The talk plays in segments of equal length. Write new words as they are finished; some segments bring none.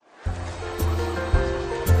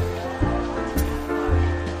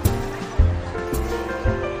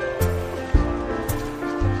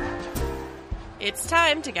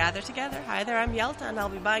time to gather together. Hi there, I'm Yelta, and I'll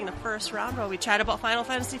be buying the first round while we chat about Final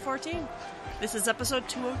Fantasy XIV. This is episode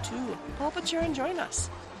 202. Hope that you're enjoying us.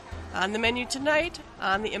 On the menu tonight,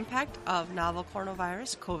 on the impact of novel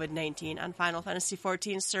coronavirus COVID-19 on Final Fantasy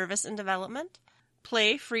XIV service and development.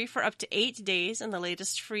 Play free for up to 8 days in the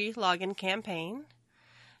latest free login campaign.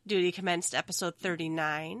 Duty commenced episode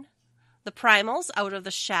 39. The Primals, Out of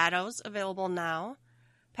the Shadows, available now.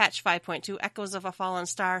 Patch 5.2, Echoes of a Fallen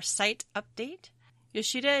Star site update.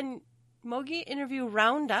 Yoshida and Mogi interview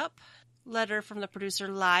roundup. Letter from the producer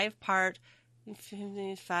live, part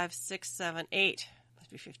 5, 6, 7, 8. Must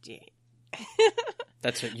be 58.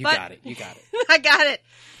 That's it. You got it. I got it.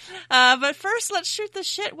 But first, let's shoot the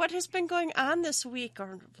shit. What has been going on this week,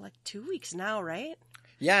 or like 2 weeks now, right?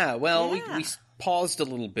 Yeah, well, we paused a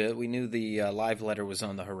little bit. We knew the live letter was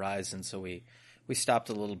on the horizon, so we stopped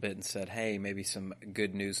a little bit and said, hey, maybe some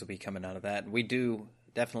good news will be coming out of that. And we do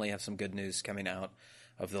definitely have some good news coming out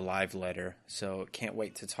of the live letter, so can't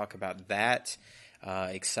wait to talk about that.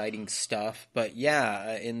 Exciting stuff. But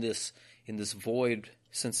yeah, in this void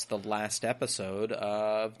since the last episode,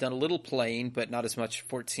 I've done a little playing, but not as much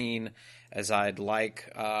 14 as I'd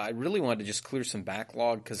like. I really wanted to just clear some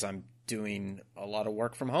backlog because I'm doing a lot of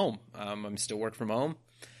work from home. I'm still working from home,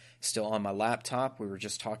 still on my laptop. We were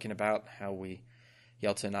just talking about how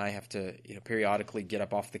Yelta and I have to, periodically get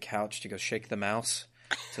up off the couch to go shake the mouse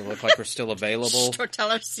to look like we're still available. Don't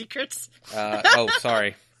tell our secrets.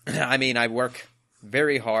 Sorry. I mean, I work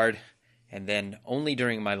very hard, and then only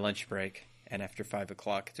during my lunch break and after 5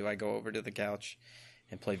 o'clock do I go over to the couch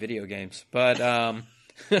and play video games. But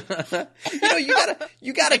you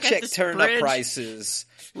gotta check turnip prices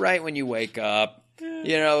right when you wake up.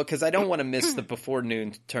 Because I don't want to miss the before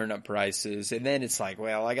noon turnip prices, and then it's like,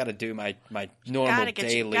 well, I got to do my normal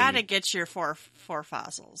daily. Gotta get your four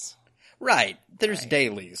fossils. Right. There's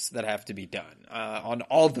dailies that have to be done on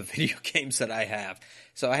all the video games that I have.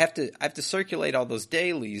 So I have to circulate all those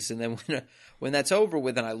dailies, and then when that's over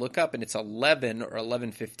with and I look up and it's 11 or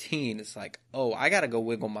 11:15, it's like, oh, I got to go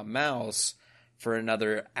wiggle my mouse for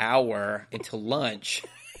another hour until lunch.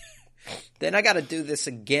 Then I got to do this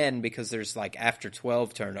again because there's like after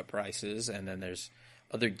 12 turnip prices, and then there's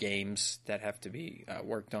other games that have to be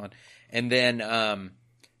worked on. And then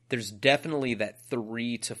there's definitely that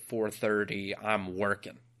 3 to 4:30 I'm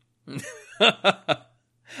working.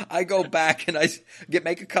 I go back and I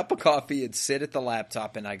make a cup of coffee and sit at the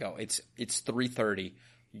laptop, and I go, it's 3:30.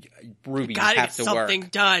 Ruby, you have to work. Something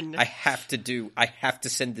done. I have to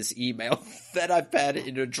send this email that I've had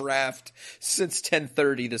in a draft since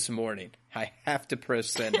 10:30 this morning. I have to press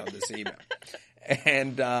send on this email.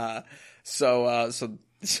 And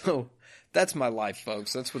so that's my life,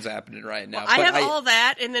 folks. That's what's happening right now. Well, I have all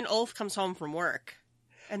that, and then Ulf comes home from work.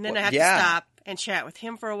 And then I have to stop and chat with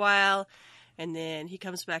him for a while. And then he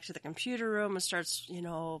comes back to the computer room and starts,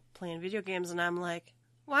 playing video games. And I'm like,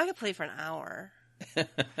 well, I could play for an hour.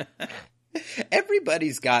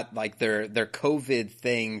 Everybody's got like their COVID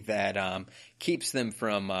thing that keeps them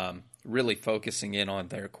from really focusing in on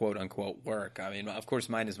their quote unquote work. I mean, of course,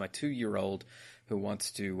 mine is my 2-year-old who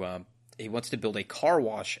wants to build a car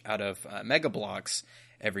wash out of Mega Bloks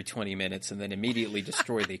every 20 minutes and then immediately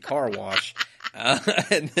destroy the car wash.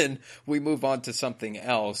 And then we move on to something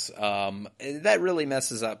else. That really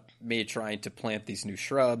messes up me trying to plant these new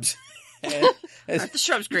shrubs. Aren't the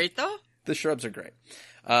shrubs great though? The shrubs are great.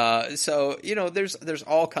 So, there's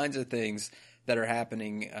all kinds of things that are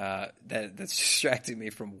happening that's distracting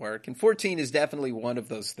me from work. And 14 is definitely one of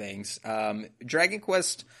those things. Dragon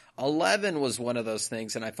Quest 11 was one of those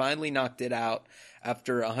things, and I finally knocked it out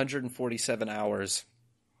after 147 hours.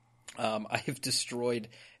 I've destroyed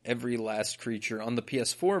every last creature on the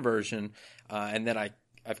PS4 version, and then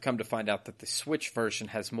I've come to find out that the Switch version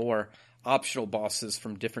has more optional bosses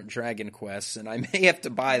from different Dragon Quests, and I may have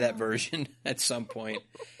to buy that version at some point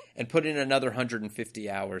and put in another 150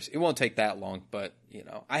 hours. It won't take that long, but,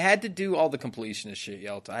 I had to do all the completionist shit,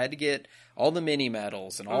 Yelta. I had to get all the mini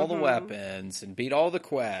medals and all the weapons and beat all the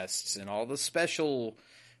quests and all the special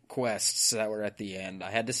quests that were at the end.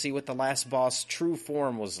 I had to see what the last boss true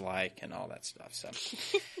form was like and all that stuff. So,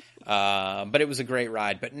 but it was a great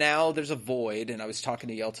ride. But now there's a void, and I was talking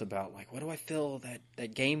to Yelta about, like, what do I fill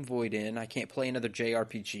that game void in? I can't play another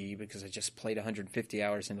JRPG because I just played 150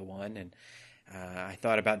 hours into one, and I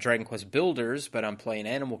thought about Dragon Quest Builders, but I'm playing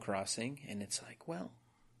Animal Crossing, and it's like, well,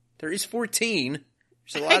 there is 14.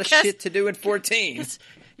 There's a lot of shit to do in 14.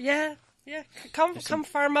 Yeah. Yeah, come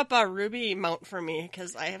farm up a ruby mount for me,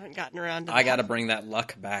 because I haven't gotten around to that. I got to bring that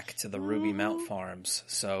luck back to the ruby mount farms.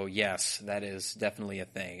 So yes, that is definitely a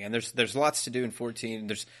thing. And there's lots to do in 14.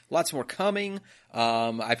 There's lots more coming.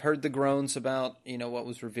 I've heard the groans about what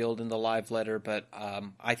was revealed in the live letter, but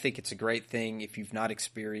I think it's a great thing if you've not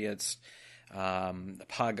experienced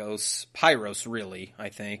Pyros really, I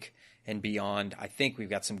think, and beyond. I think we've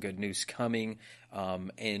got some good news coming.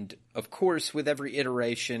 And of course, with every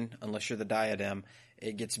iteration, unless you're the Diadem,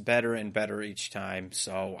 it gets better and better each time.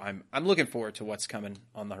 So I'm looking forward to what's coming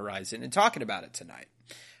on the horizon and talking about it tonight.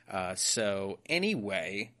 So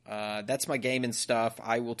anyway, that's my game and stuff.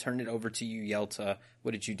 I will turn it over to you, Yelta.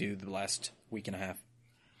 What did you do the last week and a half?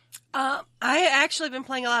 I actually been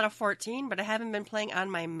playing a lot of 14, but I haven't been playing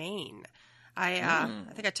on my main. I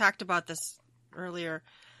think I talked about this earlier.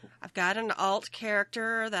 I've got an alt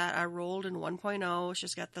character that I rolled in 1.0.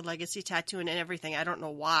 She's got the legacy tattoo and everything. I don't know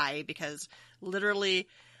why, because literally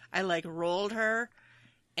I rolled her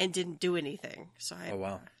and didn't do anything. So oh,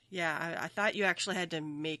 wow. Yeah, I thought you actually had to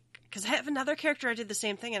make, because I have another character I did the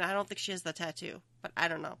same thing, and I don't think she has the tattoo, but I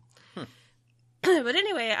don't know. But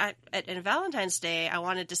anyway, at Valentine's Day, I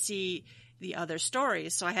wanted to see the other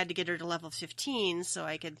stories, so I had to get her to level 15 so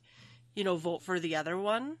I could, vote for the other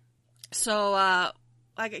one. So,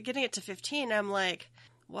 getting it to 15, I'm like,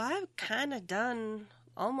 well, I've kind of done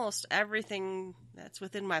almost everything that's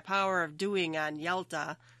within my power of doing on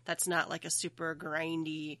Yelta. That's not like a super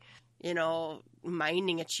grindy,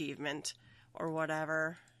 mining achievement or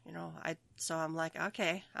whatever, So I'm like,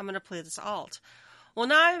 okay, I'm going to play this alt. Well,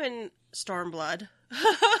 now I'm in Stormblood.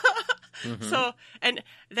 So, and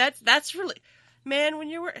that's really, man,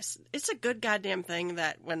 when it's a good goddamn thing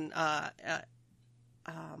that when,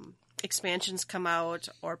 expansions come out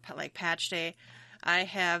or like patch day, I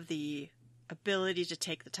have the ability to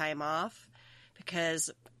take the time off because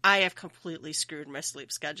I have completely screwed my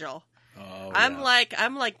sleep schedule. Oh, I'm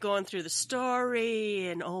like going through the story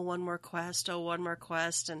and one more quest,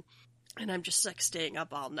 and I'm just like staying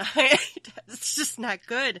up all night. It's just not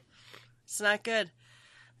good. It's not good,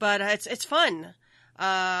 but it's fun.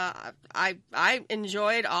 I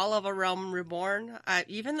enjoyed all of A Realm Reborn.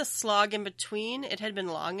 Even the slog in between, it had been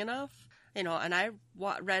long enough, and I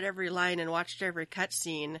read every line and watched every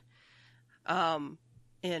cutscene, and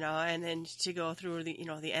then to go through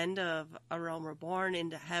the end of A Realm Reborn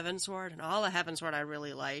into Heavensward, and all of Heavensward I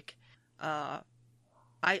really like. I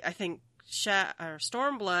think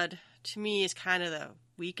Stormblood to me is kind of the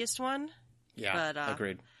weakest one. Yeah, but,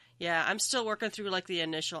 agreed. Yeah, I'm still working through the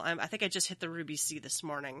initial. I think I just hit the Ruby C this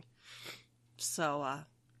morning, so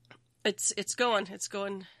it's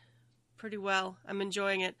going pretty well. I'm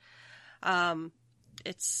enjoying it.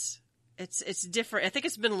 It's different. I think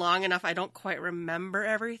it's been long enough. I don't quite remember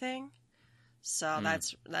everything, so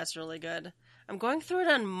that's really good. I'm going through it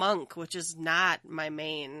on Monk, which is not my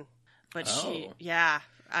main, but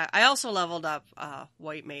I also leveled up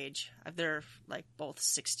White Mage. They're both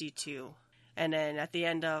 62. And then at the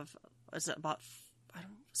end of,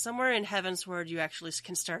 somewhere in Heavensward, you actually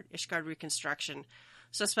can start Ishgard Reconstruction.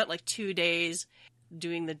 So I spent 2 days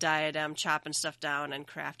doing the diadem, chopping stuff down and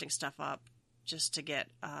crafting stuff up just to get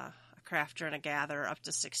a crafter and a gatherer up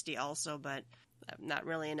to 60 also, but I'm not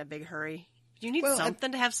really in a big hurry. You need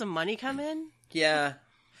something to have some money come in? Yeah.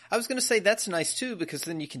 I was going to say that's nice too, because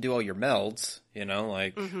then you can do all your melds,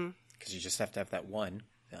 because you just have to have that one.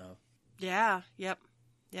 Yeah, yep.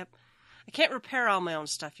 I can't repair all my own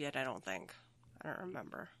stuff yet, I don't think. I don't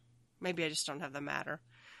remember. Maybe I just don't have the matter.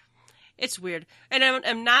 It's weird. And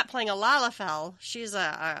I'm not playing a Lalafell. She's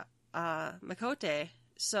a Makote.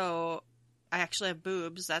 So I actually have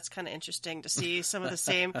boobs. That's kind of interesting to see some of the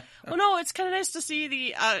same. Well, no, it's kind of nice to see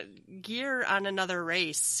the gear on another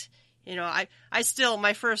race. I still,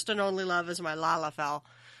 my first and only love is my Lalafell.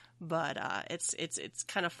 But it's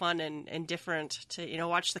kind of fun and different to,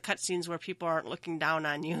 watch the cutscenes where people aren't looking down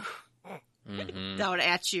on you. Down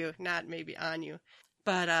at you, not maybe on you.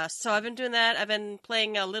 But so I've been doing that. I've been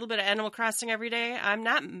playing a little bit of Animal Crossing every day.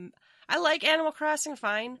 I like Animal Crossing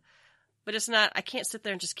fine, but it's not, I can't sit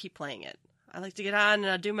there and just keep playing it. I like to get on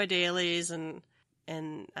and do my dailies and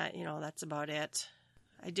that's about it.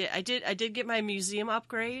 I did get my museum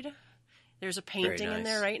upgrade. There's a painting in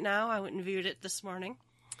there right now. I went and viewed it this morning.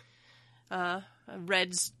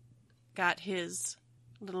 Red's got his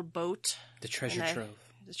little boat. The treasure trove.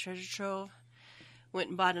 The treasure trove. Went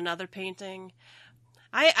and bought another painting.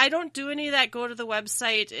 I don't do any of that. Go to the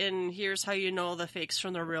website and here's how you know the fakes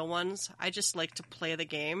from the real ones. I just like to play the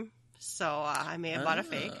game. So I may have bought a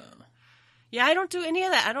fake. Yeah, I don't do any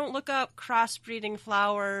of that. I don't look up crossbreeding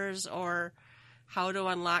flowers or how to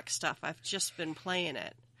unlock stuff. I've just been playing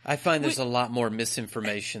it. I find there's a lot more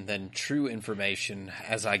misinformation than true information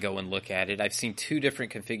as I go and look at it. I've seen 2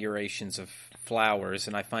 different configurations of flowers,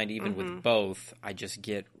 and I find even with both, I just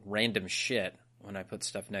get random shit when I put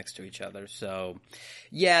stuff next to each other. So,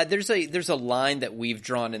 yeah, there's a line that we've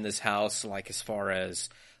drawn in this house, like as far as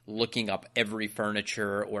looking up every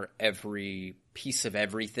furniture or every piece of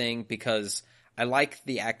everything, because I like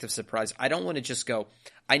the act of surprise. I don't want to just go,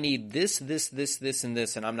 I need this, this, and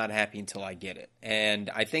this, and I'm not happy until I get it. And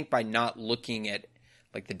I think by not looking at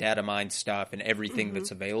like the data mine stuff and everything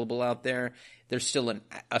that's available out there, there's still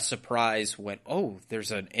a surprise when, oh,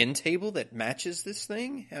 there's an end table that matches this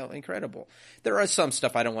thing? How incredible. There are some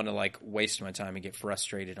stuff I don't want to like waste my time and get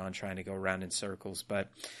frustrated on trying to go around in circles. But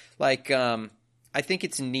like, I think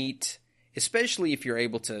it's neat, especially if you're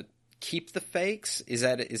able to keep the fakes. Is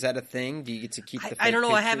that a thing? Do you get to keep the fake I don't know.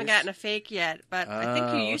 pictures? I haven't gotten a fake yet, but I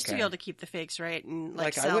think you used to be able to keep the fakes, right? And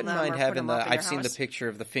like sell I wouldn't them mind or having put them up in your I've seen the house. picture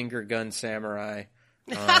of the finger gun samurai.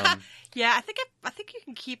 Yeah, I think you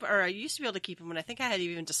can keep, or I used to be able to keep them, and I think I had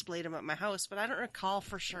even displayed them at my house, but I don't recall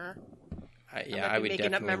for sure. I would making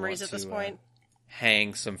up definitely memories want at this point.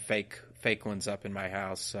 hang some fake ones up in my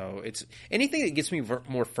house. So it's anything that gets me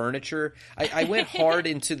more furniture. I went hard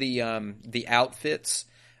into the outfits,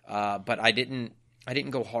 but I didn't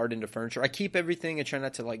go hard into furniture. I keep everything. I try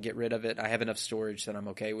not to like get rid of it. I have enough storage that I'm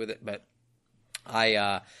okay with it, but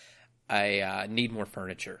I need more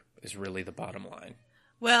furniture is really the bottom line.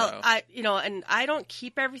 Well, So. and I don't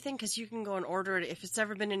keep everything because you can go and order it if it's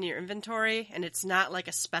ever been in your inventory and it's not like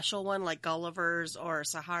a special one like Gulliver's or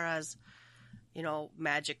Sahara's,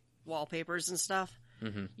 magic wallpapers and stuff.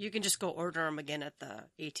 Mm-hmm. You can just go order them again at the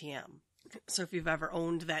ATM. So if you've ever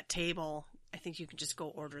owned that table, I think you can just go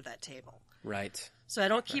order that table. Right. So I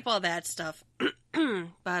don't keep all that stuff.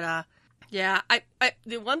 But, yeah, I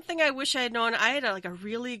the one thing I wish I had known, I had a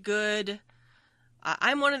really good...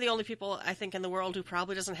 I'm one of the only people, I think, in the world who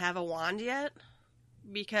probably doesn't have a wand yet.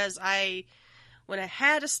 Because when I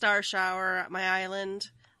had a star shower at my island,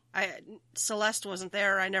 Celeste wasn't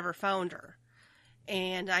there. I never found her.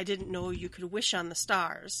 And I didn't know you could wish on the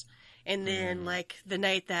stars. And then, the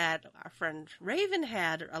night that our friend Raven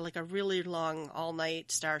had, a really long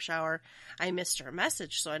all-night star shower, I missed her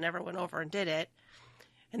message, so I never went over and did it.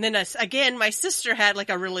 And then, again, my sister had,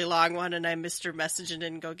 a really long one, and I missed her message and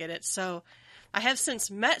didn't go get it. So I have since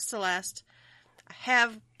met Celeste. I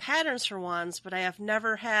have patterns for wands, but I have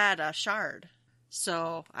never had a shard.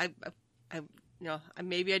 So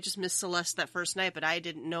maybe I just missed Celeste that first night, but I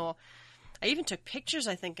didn't know. I even took pictures,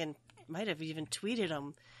 I think, and might have even tweeted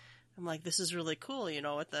them. I'm like, this is really cool,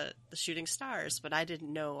 with the shooting stars, but I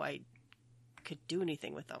didn't know I could do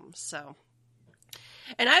anything with them. So,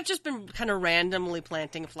 and I've just been kind of randomly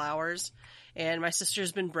planting flowers, and my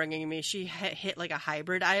sister's been bringing me. She hit a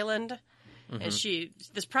hybrid island. And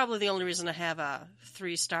that's probably the only reason I have a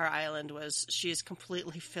 3-star island was she's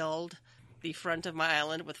completely filled the front of my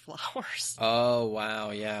island with flowers. Oh,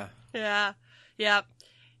 wow. Yeah. Yeah. Yeah.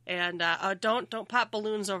 And don't pop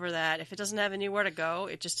balloons over that. If it doesn't have anywhere to go,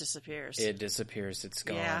 it just disappears. It disappears. It's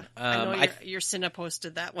gone. Yeah. I know your Cinna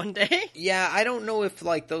posted that one day. Yeah, I don't know if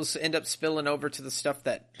those end up spilling over to the stuff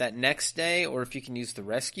that next day, or if you can use the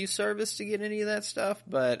rescue service to get any of that stuff.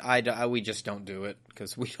 But we just don't do it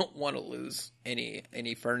because we don't want to lose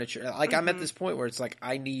any furniture. I'm at this point where it's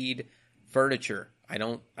I need furniture. I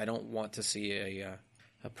don't want to see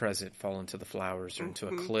a present fall into the flowers or into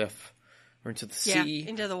a cliff. Or into the sea. Yeah,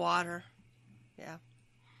 into the water. Yeah.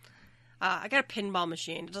 I got a pinball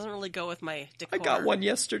machine. It doesn't really go with my decor. I got one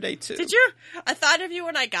yesterday, too. Did you? I thought of you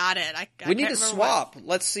when I got it. We need to swap.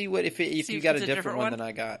 Let's see if you got a different one than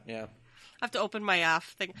I got. Yeah. I have to open my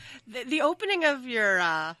thing. The opening of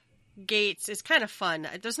your gates is kind of fun.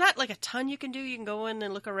 There's not a ton you can do. You can go in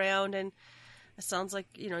and look around, and it sounds like,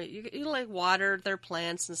 you water their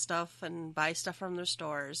plants and stuff and buy stuff from their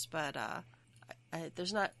stores, but...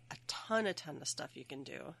 there's not a ton of stuff you can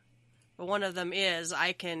do. But one of them is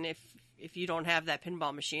I can, if you don't have that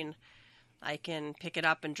pinball machine, I can pick it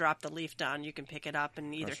up and drop the leaf down. You can pick it up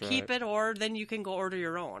and either keep it or then you can go order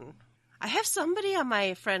your own. I have somebody on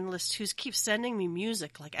my friend list who keeps sending me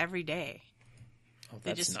music every day. Oh,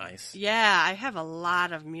 that's nice. Yeah, I have a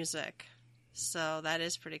lot of music. So that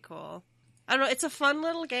is pretty cool. I don't know. It's a fun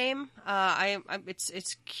little game.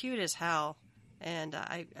 It's cute as hell. And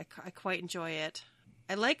I quite enjoy it.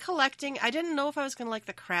 I like collecting. I didn't know if I was going to like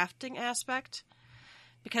the crafting aspect.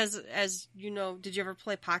 Because, as you know, did you ever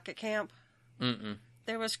play Pocket Camp? Mm-mm.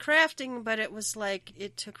 There was crafting, but it was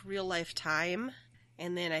it took real life time.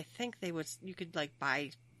 And then I think you could buy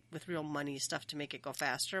with real money stuff to make it go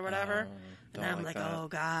faster or whatever. And I'm oh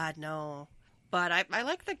God, no. But I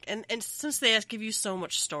like and since they give you so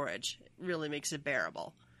much storage, it really makes it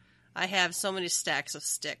bearable. I have so many stacks of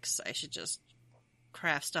sticks, I should just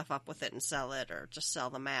craft stuff up with it and sell it, or just sell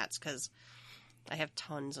the mats, because I have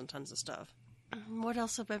tons and tons of stuff. What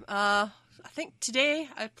else have I think today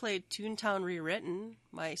I played Toontown Rewritten.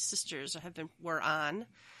 My sisters were on.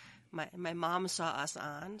 My mom saw us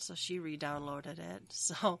on, so she re-downloaded it.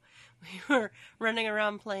 So we were running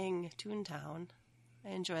around playing Toontown.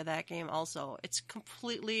 I enjoy that game also. It's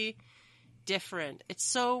completely different. It's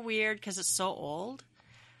so weird because it's so old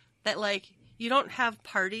that, like, you don't have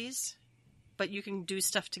parties, but you can do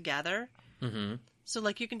stuff together. Mm-hmm. So,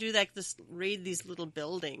 like, you can do, like, raid these little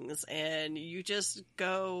buildings, and you just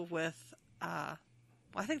go with, I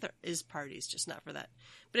think there is parties, just not for that.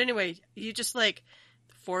 But anyway, you just, like,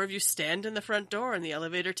 4 of you stand in the front door, and the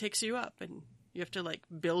elevator takes you up, and you have to, like,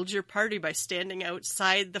 build your party by standing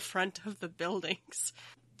outside the front of the buildings,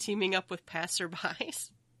 teaming up with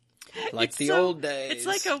passerbys. Like the old days. It's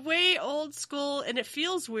like a way old school, and it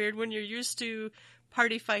feels weird when you're used to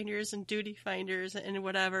party finders and duty finders and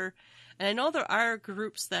whatever. And I know there are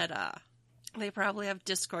groups that they probably have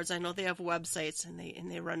Discords. I know they have websites, and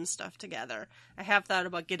they run stuff together. I have thought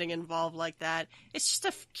about getting involved like that. It's just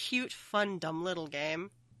a cute, fun, dumb little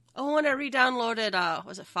game. Oh, and I re-downloaded,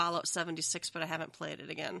 was it Fallout 76, but I haven't played it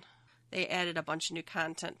again. They added a bunch of new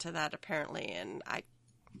content to that, apparently, and I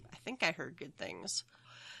think I heard good things.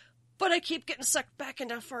 But I keep getting sucked back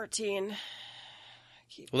into 14.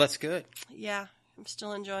 Well, that's good. Yeah, I'm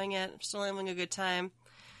still enjoying it. I'm still having a good time.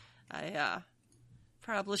 I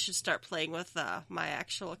probably should start playing with my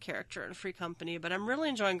actual character in Free Company, but I'm really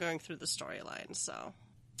enjoying going through the storyline, so.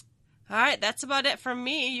 All right, that's about it from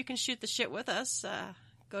me. You can shoot the shit with us.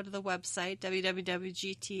 Go to the website,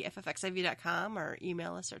 www.gtffxiv.com, or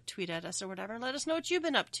email us or tweet at us or whatever. Let us know what you've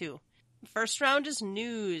been up to. First round is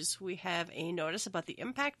news. We have a notice about the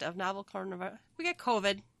impact of novel coronavirus. We got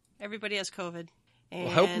COVID. Everybody has COVID. And,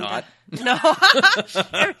 well, hope not.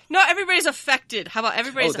 No, everybody's affected. How about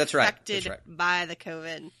everybody's affected right. by the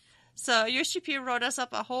COVID? So USGP wrote us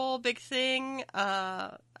up a whole big thing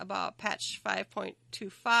about patch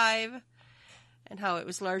 5.25 and how it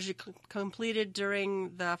was largely completed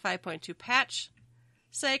during the 5.2 patch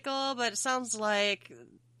cycle. But it sounds like,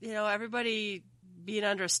 everybody being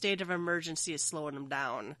under a state of emergency is slowing them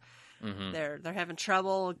down. Mm-hmm. They're having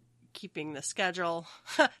trouble keeping the schedule.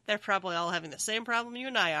 They're probably all having the same problem you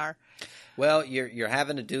and I are. Well, you're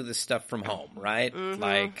having to do this stuff from home, right? Mm-hmm.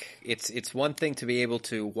 Like it's one thing to be able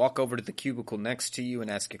to walk over to the cubicle next to you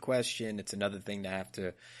and ask a question. It's another thing to have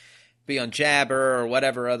to be on Jabber or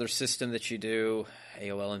whatever other system that you do,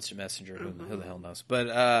 AOL Instant Messenger, who the hell knows.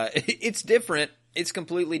 But it's different. It's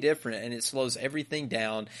completely different, and it slows everything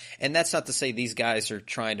down. And that's not to say these guys are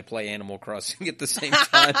trying to play Animal Crossing at the same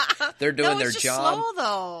time. They're doing their job. Slow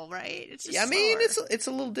though, right? It's just I mean, it's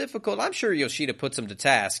a little difficult. I'm sure Yoshida puts them to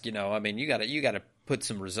task. I mean, you got to put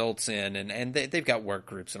some results in, and they've got work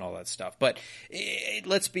groups and all that stuff. But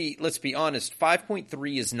let's be honest.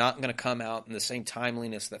 5.3 is not going to come out in the same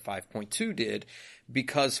timeliness that 5.2 did,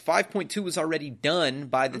 because 5.2 was already done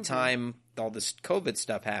by the time all this COVID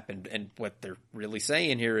stuff happened. And what they're really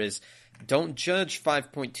saying here is, don't judge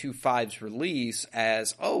 5.25's release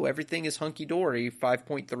as, oh, everything is hunky-dory,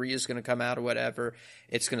 5.3 is going to come out or whatever,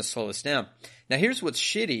 it's going to slow us down. Now, here's what's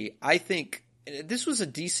shitty. I think this was a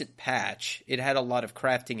decent patch. It had a lot of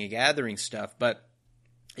crafting and gathering stuff, but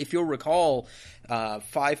if you'll recall,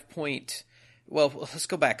 let's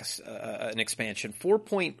go back an expansion.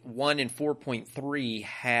 4.1 and 4.3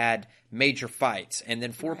 had major fights, and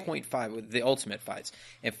then 4.5 with the ultimate fights.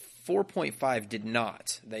 And 4.5 did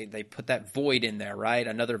not. They put that void in there, right?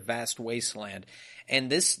 Another vast wasteland. And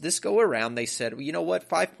this go around, they said, well, you know what?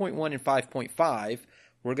 5.1 and 5.5,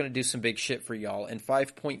 we're going to do some big shit for y'all. And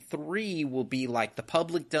 5.3 will be like the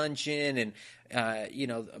public dungeon and,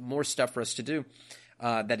 more stuff for us to do.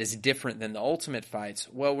 That is different than the ultimate fights.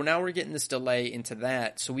 Well, now we're getting this delay into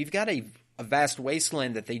that. So we've got a vast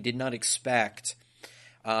wasteland that they did not expect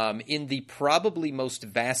in the probably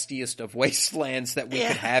most vastiest of wastelands that we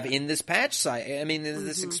could have in this patch cycle. I mean,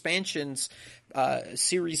 this expansion's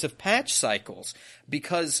series of patch cycles,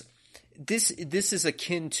 because this is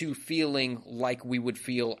akin to feeling like we would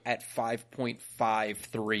feel at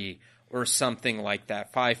 5.53 or something like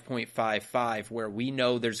that, 5.55, where we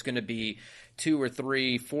know there's going to be 2 or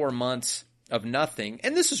 3, 4 months of nothing.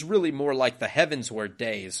 And this is really more like the Heavensward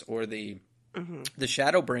days, or the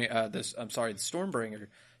Shadowbringer, the Stormbringer,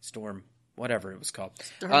 whatever it was called.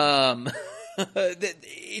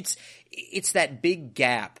 It's that big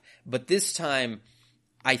gap. But this time,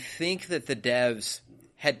 I think that the devs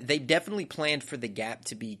they definitely planned for the gap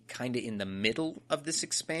to be kind of in the middle of this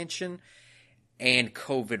expansion, and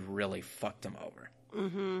COVID really fucked them over.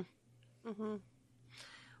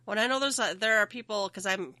 Well, I know there are people, because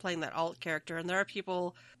I'm playing that alt character, and there are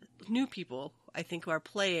people, new people, I think, who are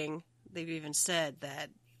playing. They've even said that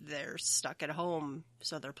they're stuck at home,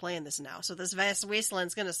 so they're playing this now. So this vast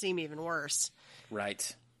wasteland's going to seem even worse.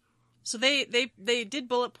 Right. So they did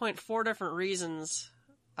bullet point 4 different reasons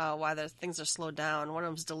why things are slowed down. One of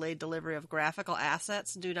them is delayed delivery of graphical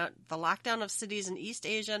assets due to the lockdown of cities in East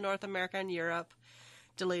Asia, North America, and Europe.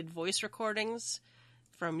 Delayed voice recordings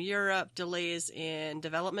from Europe. Delays in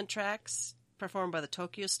development tracks performed by the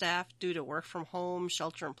Tokyo staff due to work from home,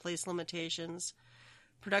 shelter-in-place limitations.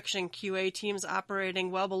 Production QA teams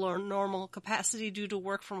operating well below normal capacity due to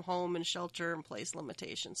work from home and shelter-in-place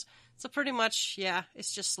limitations. So pretty much, yeah,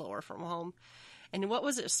 it's just slower from home. And what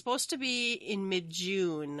was it? Supposed to be in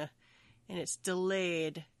mid-June, and it's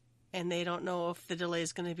delayed, and they don't know if the delay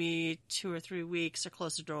is going to be 2 or 3 weeks or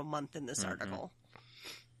closer to a month in this article.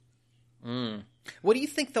 What do you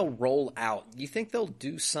think they'll roll out? Do you think they'll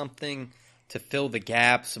do something to fill the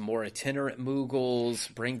gap, some more itinerant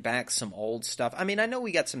Moogles, bring back some old stuff? I mean, I know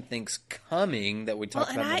we got some things coming that we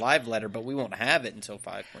talked about in the live letter, but we won't have it until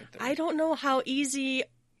 5.3. I don't know how easy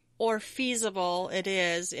or feasible it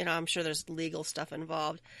is. You know, I'm sure there's legal stuff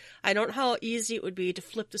involved. I don't know how easy it would be to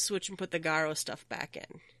flip the switch and put the Garo stuff back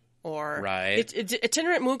in. Or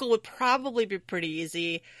itinerant Moogle would probably be pretty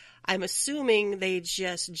easy. I'm assuming they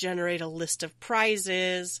just generate a list of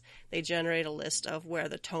prizes. They generate a list of where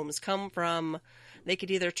the tomes come from. They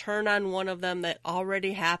could either turn on one of them that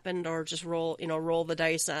already happened, or just roll the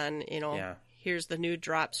dice on, here's the new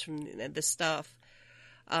drops from this stuff.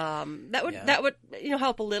 That would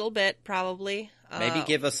help a little bit, probably. Maybe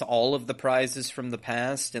give us all of the prizes from the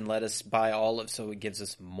past and let us buy all of, so it gives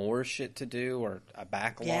us more shit to do, or a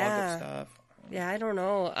backlog of stuff. Yeah, I don't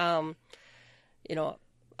know.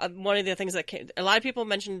 One of the things that a lot of people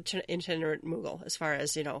mentioned itinerant Moogle, as far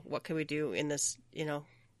as, what can we do in this,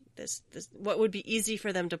 this what would be easy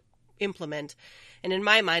for them to implement. And in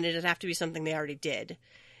my mind, it'd have to be something they already did.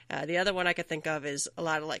 The other one I could think of is a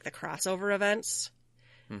lot of like the crossover events.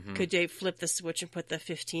 Mm-hmm. Could they flip the switch and put the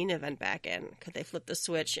 15 event back in? Could they flip the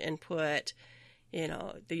switch and put,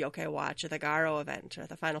 the Yokai Watch or the Garo event or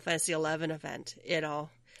the Final Fantasy 11 event?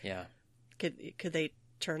 Yeah. Could they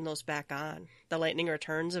turn those back on? The Lightning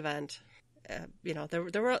Returns event. There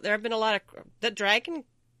have been a lot of the Dragon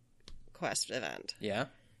Quest event. Yeah.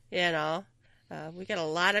 We got a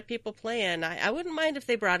lot of people playing. I wouldn't mind if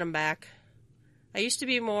they brought them back. I used to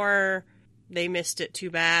be more, they missed it, too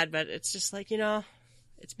bad, but it's just like,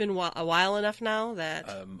 it's been a while enough now that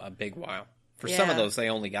a big while. For some of those, they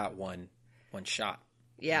only got one shot.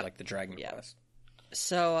 Yeah, like the Dragon Quest.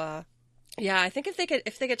 So, I think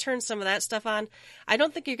if they could turn some of that stuff on, I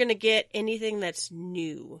don't think you're going to get anything that's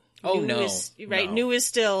new. New is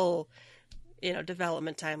still,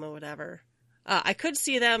 development time or whatever. I could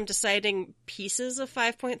see them deciding pieces of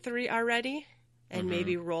 5.3 already, and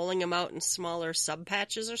maybe rolling them out in smaller sub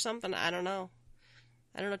patches or something. I don't know.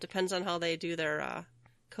 It depends on how they do their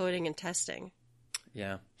coding and testing.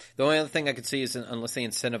 Yeah. The only other thing I could see is unless they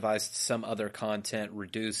incentivized some other content,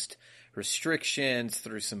 reduced restrictions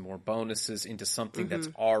through some more bonuses into something that's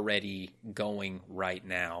already going right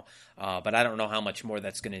now. But I don't know how much more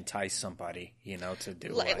that's going to entice somebody, to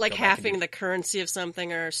do. Like halving the currency of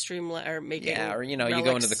something, or streamline, or making you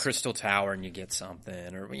go into the Crystal Tower and you get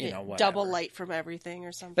something, or whatever. Double light from everything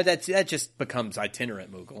or something. But that just becomes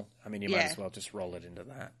itinerant Moogle. I mean, you might as well just roll it into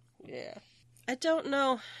that. Yeah. I don't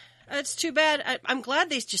know. It's too bad. I'm glad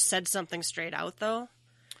they just said something straight out, though.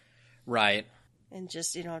 Right. And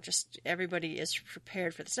just, just everybody is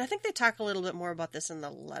prepared for this. And I think they talk a little bit more about this in the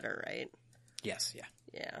letter, right? Yes, yeah.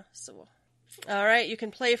 Yeah, so. All right, you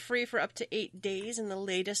can play free for up to 8 days in the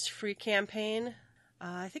latest free campaign.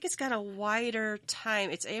 I think it's got a wider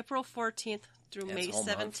time. It's April 14th through May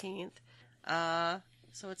 17th.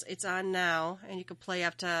 So it's on now, and you can play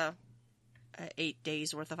up to 8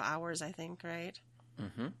 days worth of hours, I think, right?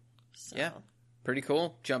 Mm-hmm. So. Yeah. Pretty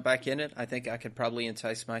cool. Jump back in it. I think I could probably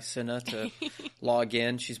entice my Cinna to log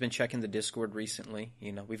in. She's been checking the Discord recently.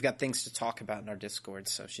 We've got things to talk about in our Discord,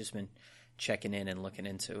 so she's been checking in and looking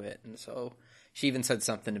into it. And so she even said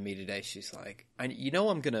something to me today. She's like, I'm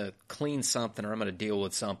going to clean something, or I'm going to deal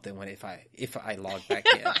with something if I log back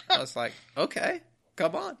in. I was like, okay,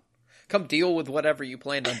 come on. Come deal with whatever you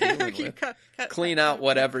planned on dealing with. Clean out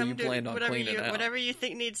whatever you planned on cleaning out. Whatever you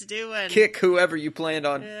think needs doing. Kick whoever you planned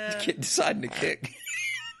on deciding to kick.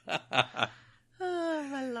 Oh,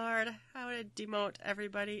 my Lord. I would demote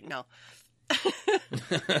everybody. No.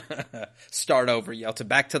 Start over, Yelta.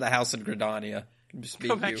 Back to the house in Gridania. Just be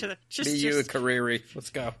Go back you. to You and Kariri. Let's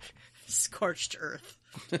go. Scorched earth.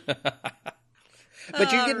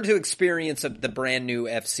 But you're getting to experience the brand new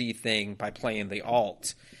FC thing by playing the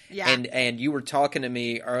alt. Yeah. And you were talking to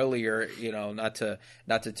me earlier, not to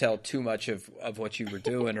tell too much of what you were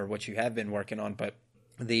doing or what you have been working on, but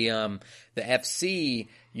the FC,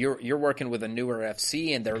 you're working with a newer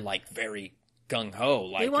FC and they're like very gung ho.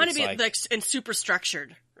 Like they want to be like and super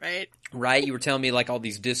structured, right? Right. You were telling me like all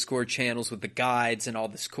these Discord channels with the guides and all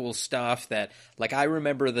this cool stuff that like I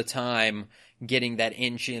remember the time getting that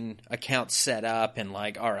engine account set up and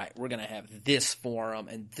like, all right, we're going to have this forum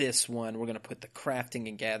and this one. We're going to put the crafting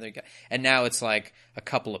and gathering. And now it's like a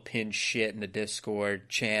couple of pinned shit in the Discord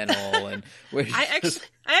channel. And I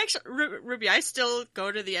actually, Ruby, I still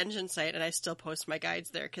go to the engine site and I still post my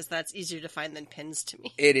guides there because that's easier to find than pins to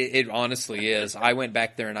me. It honestly is. I went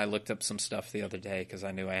back there and I looked up some stuff the other day because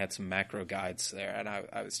I knew I had some macro guides there and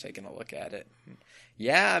I was taking a look at it.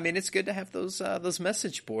 Yeah, I mean, it's good to have those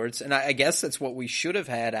message boards, and I guess that's what we should have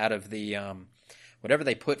had out of the whatever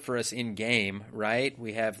they put for us in game, right?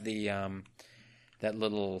 We have the that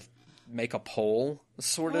little make a poll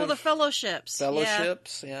sort of. Oh, the fellowships.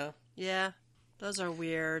 Fellowships, yeah. Yeah, those are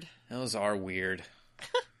weird. Those are weird.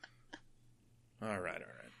 All right.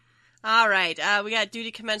 All right. We got Duty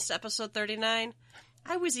Commenced episode 39.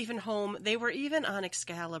 I was even home. They were even on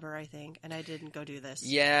Excalibur, I think, and I didn't go do this.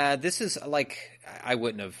 Yeah, this is like, I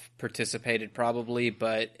wouldn't have participated probably,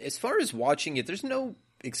 but as far as watching it, there's no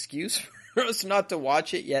excuse for us not to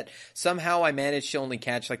watch it yet. Somehow I managed to only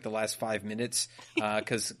catch like the last 5 minutes,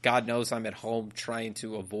 because God knows I'm at home trying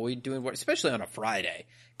to avoid doing work, especially on a Friday.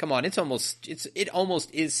 Come on, it almost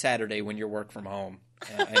is Saturday when you work from home,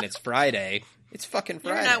 and it's Friday. It's fucking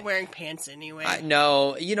Friday. You're not wearing pants anyway.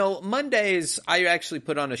 No. Mondays, I actually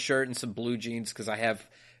put on a shirt and some blue jeans because I have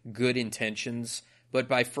good intentions. But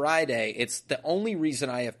by Friday, it's the only reason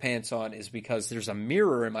I have pants on is because there's a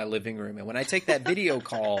mirror in my living room. And when I take that video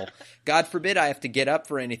call, God forbid I have to get up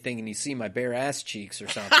for anything and you see my bare ass cheeks or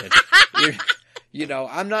something.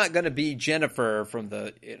 I'm not going to be Jennifer from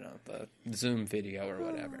the Zoom video or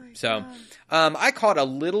whatever. I caught a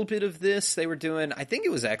little bit of this. They were doing, I think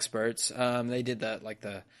it was experts. They did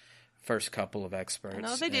the first couple of experts.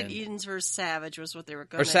 No, they did Edens versus Savage was what they were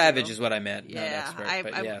going to do. Or Savage is what I meant. Yeah, not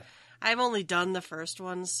expert, I've only done the first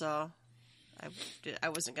one, so I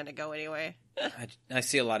wasn't going to go anyway. I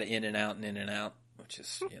see a lot of in and out, which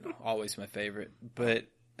is always my favorite. But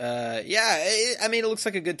it looks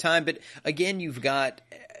like a good time. But again, you've got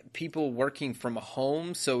people working from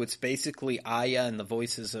home, so it's basically Aya and the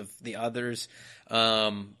voices of the others,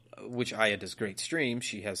 which Aya does great streams.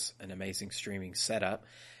 She has an amazing streaming setup.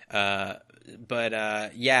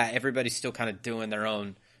 Everybody's still kind of doing their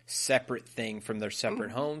own separate thing from their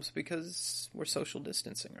separate homes because we're social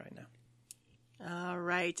distancing right now. All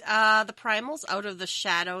right. The Primals, Out of the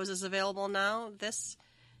Shadows, is available now. This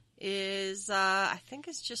is, I think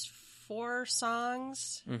it's just 4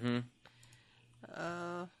 songs. Mm-hmm.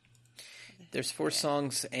 There's 4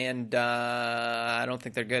 songs, and I don't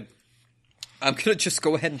think they're good. I'm going to just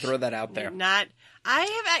go ahead and throw that out there.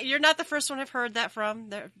 You're not the first one I've heard that from.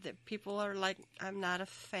 People are like, I'm not a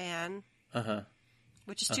fan. Uh-huh.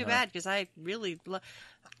 Which is too bad, because I really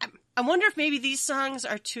I wonder if maybe these songs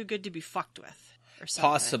are too good to be fucked with or something.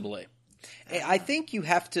 Possibly. I think you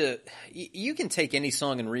have to – you can take any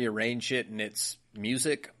song and rearrange it and it's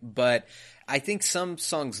music, but I think some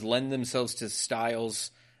songs lend themselves to styles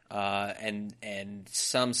and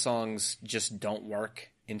some songs just don't work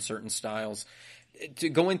in certain styles.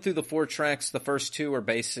 Going through the 4 tracks, the first 2 are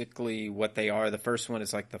basically what they are. The first one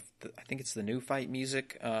is like I think it's the new fight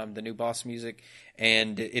music, the new boss music,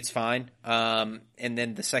 and it's fine. And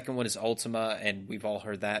then the second one is Ultima, and we've all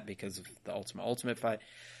heard that because of the Ultimate fight.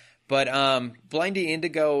 But Blinding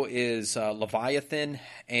Indigo is Leviathan,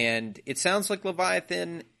 and it sounds like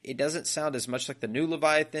Leviathan. It doesn't sound as much like the new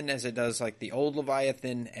Leviathan as it does like the old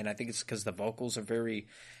Leviathan, and I think it's because the vocals are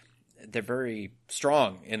they're very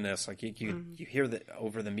strong in this. Like you hear that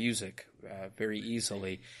over the music very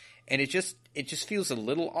easily, and it just feels a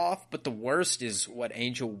little off. But the worst is what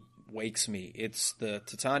Angel Wakes Me. It's the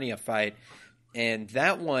Titania fight, and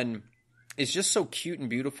that one is just so cute and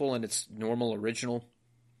beautiful in its normal original.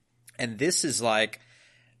 And this is like,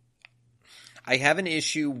 I have an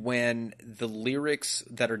issue when the lyrics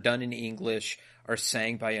that are done in English are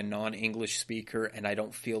sang by a non-English speaker, and I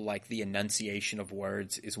don't feel like the enunciation of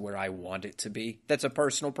words is where I want it to be. That's a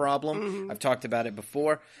personal problem. Mm-hmm. I've talked about it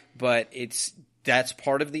before, but that's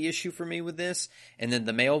part of the issue for me with this. And then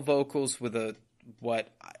the male vocals with what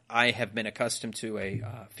I have been accustomed to,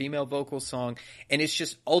 a female vocal song. And it's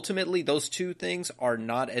just, ultimately, those two things are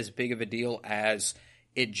not as big of a deal as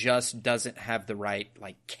it just doesn't have the right,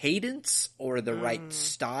 like, cadence or the right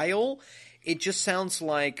style. It just sounds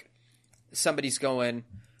like somebody's going,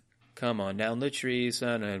 come on down the trees,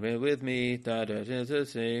 with me.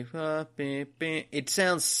 It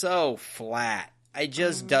sounds so flat. It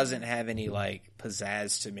just doesn't have any, like,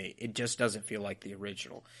 pizzazz to me. It just doesn't feel like the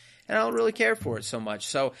original. And I don't really care for it so much.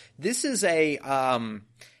 So this is a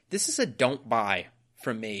don't buy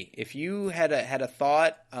from me. If you had a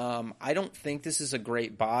thought, I don't think this is a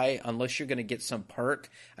great buy unless you're going to get some perk.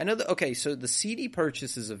 I know that, okay, so the CD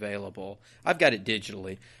purchase is available. I've got it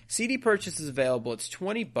digitally. CD purchase is available. It's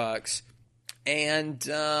 $20. And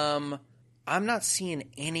I'm not seeing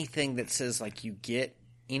anything that says, like, you get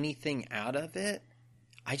anything out of it.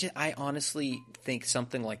 I honestly think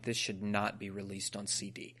something like this should not be released on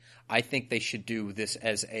CD. I think they should do this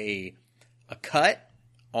as a cut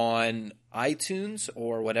on iTunes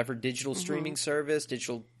or whatever digital streaming service,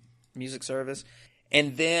 digital music service,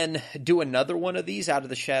 and then do another one of these, Out of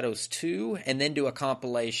the Shadows 2, and then do a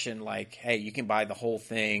compilation like, hey, you can buy the whole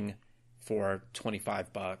thing for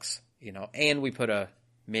 $25, you know, and we put a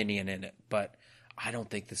minion in it. But I don't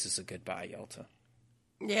think this is a good buy, Yelta.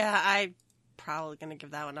 Yeah, I'm probably going to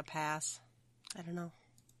give that one a pass. I don't know.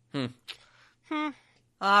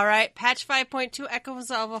 All right, patch 5.2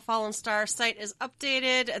 Echoes of a Fallen Star site is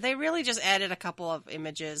updated. They really just added a couple of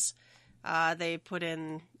images. They put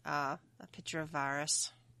in a picture of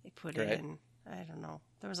Varus. They put in, I don't know,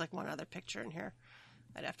 there was like one other picture in here.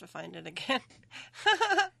 I'd have to find it again.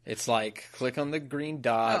 It's like, click on the green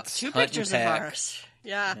dots. Two pictures of Varus.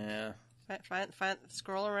 Yeah.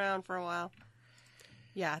 Scroll around for a while.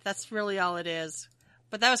 Yeah, that's really all it is.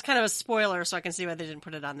 But that was kind of a spoiler, so I can see why they didn't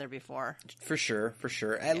put it on there before. For sure.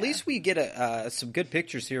 At least we get some good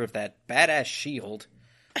pictures here of that badass shield.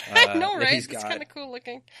 I know, right? It's kind of cool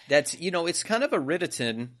looking. That's, it's kind of a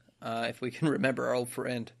Riditon, if we can remember our old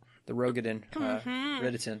friend, the Rogadin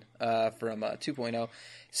Riditon from 2.0.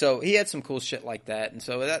 So he had some cool shit like that, and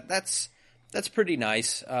so that's pretty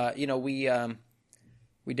nice.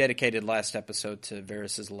 We dedicated last episode to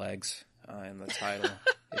Varus's legs in the title.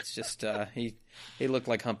 It's just he looked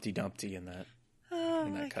like Humpty Dumpty in that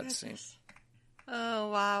cutscene. Oh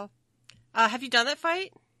wow! Have you done that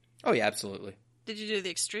fight? Oh yeah, absolutely. Did you do the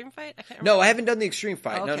extreme fight? I can't remember. No, I haven't done the extreme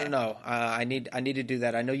fight. Okay. No. I need to do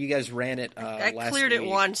that. I know you guys ran it. I last cleared week. it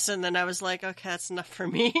once, and then I was like, okay, that's enough for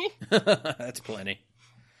me. That's plenty.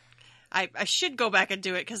 I should go back and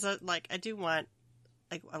do it because I do want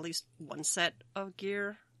like at least one set of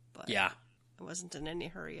gear. But yeah, I wasn't in any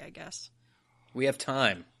hurry, I guess. We have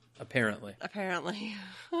time, apparently. I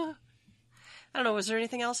don't know, was there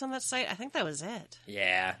anything else on that site? I think that was it.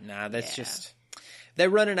 Yeah, that's just... They're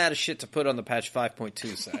running out of shit to put on the patch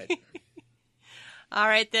 5.2 side. All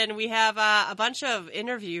right, then we have a bunch of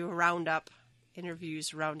interviews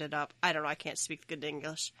rounded up. I don't know, I can't speak good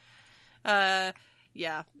English.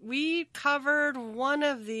 Yeah, we covered one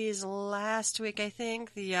of these last week, I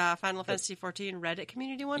think. The Final Fantasy XIV Reddit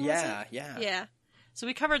community one, was it? Yeah. So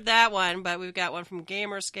we covered that one, but we've got one from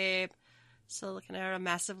Gamerscape, Silicon Era,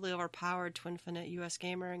 Massively Overpowered, Twinfinite, US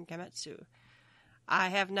Gamer, and Gametsu. I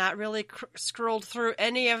have not really scrolled through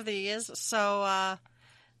any of these, so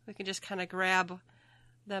we can just kind of grab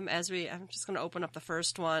them as I'm just going to open up the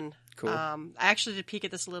first one. Cool. I actually did peek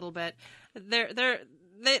at this a little bit.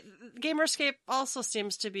 Gamerscape also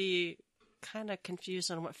seems to be kind of confused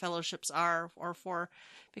on what fellowships are or for,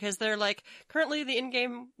 because they're like, currently the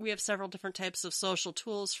in-game, we have several different types of social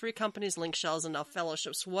tools, free companies, link shells, and now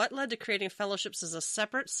fellowships. What led to creating fellowships as a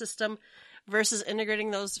separate system versus integrating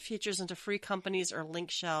those features into free companies or link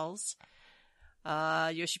shells?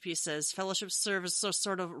 Yoshi P says, fellowships serve as a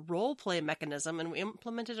sort of role-play mechanism, and we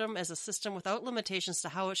implemented them as a system without limitations to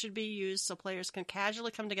how it should be used so players can casually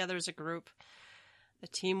come together as a group. The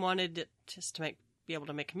team wanted it just to be able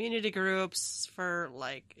to make community groups for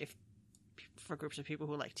groups of people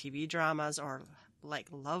who like TV dramas or like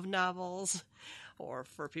love novels, or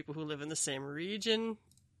for people who live in the same region.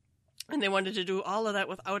 And they wanted to do all of that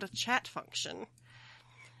without a chat function.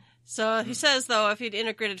 So he says, though, if he'd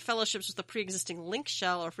integrated fellowships with the pre-existing link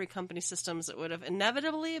shell or free company systems, it would have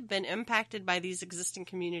inevitably been impacted by these existing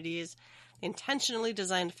communities. They intentionally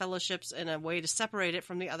designed fellowships in a way to separate it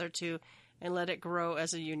from the other two and let it grow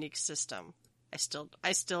as a unique system. I still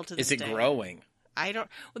to this day. Is it growing? I don't.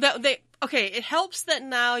 Okay, it helps that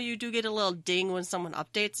now you do get a little ding when someone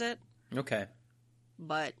updates it. Okay.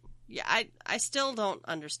 But yeah, I still don't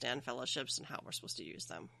understand fellowships and how we're supposed to use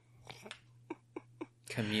them.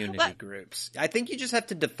 Community groups. I think you just have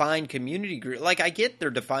to define community group. Like, I get they're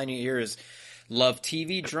defining it here as love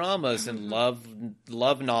TV dramas and love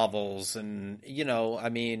novels, and I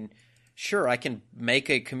mean, sure, I can make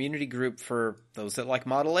a community group for those that like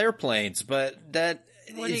model airplanes, but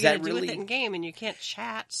what are you going to do with it in game, and you can't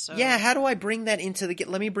chat? So yeah, how do I bring that into the game?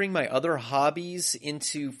 Let me bring my other hobbies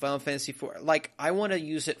into Final Fantasy IV. Like, I want to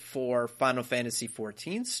use it for Final Fantasy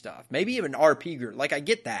XIV stuff. Maybe even an RP group. Like, I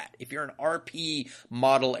get that. If you're an RP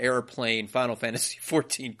model airplane Final Fantasy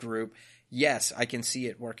XIV group, yes, I can see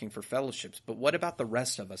it working for Fellowships. But what about the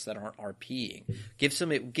rest of us that aren't RPing? Give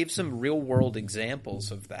some real world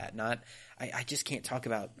examples of that. I just can't talk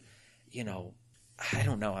about, I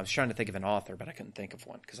don't know. I was trying to think of an author, but I couldn't think of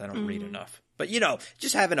one because I don't read enough. But,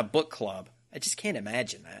 just having a book club, I just can't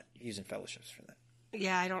imagine that, using Fellowships for that.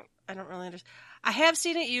 Yeah, I don't really understand. I have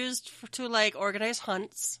seen it used to, like, organize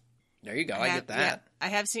hunts. There you go. I get that. Yeah, I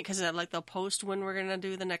have seen, because, like, they'll post when we're going to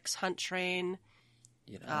do the next hunt train.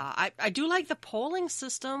 I do like the polling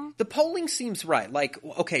system. The polling seems right. Like,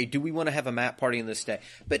 okay, do we want to have a map party on this day?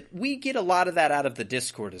 But we get a lot of that out of the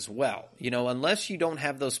Discord as well. Unless you don't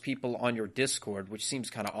have those people on your Discord, which seems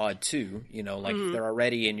kind of odd too. Like if they're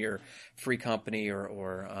already in your free company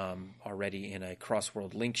or already in a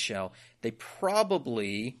cross-world link shell, they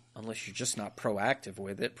probably, unless you're just not proactive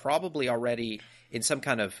with it, probably already in some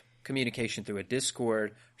kind of communication through a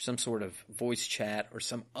Discord or some sort of voice chat or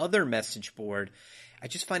some other message board. I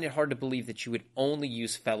just find it hard to believe that you would only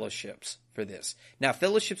use Fellowships for this. Now,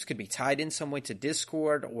 Fellowships could be tied in some way to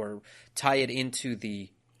Discord or tie it into the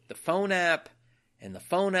phone app, and the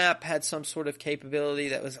phone app had some sort of capability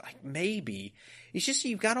that was like, maybe. It's just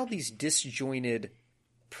you've got all these disjointed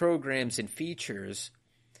programs and features,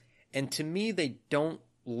 and to me, they don't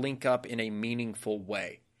link up in a meaningful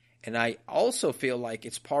way. And I also feel like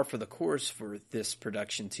it's par for the course for this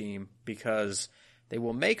production team because they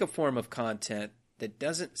will make a form of content that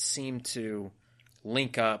doesn't seem to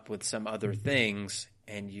link up with some other things,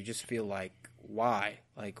 and you just feel like, why?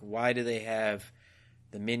 Like, why do they have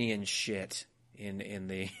the minion shit in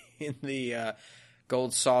the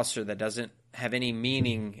gold saucer that doesn't have any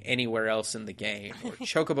meaning anywhere else in the game? Or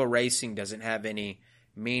Chocobo Racing doesn't have any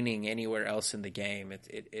meaning anywhere else in the game.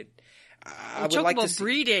 I would Chocobo like to see...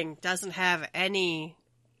 breeding doesn't have any,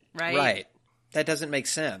 right? Right. That doesn't make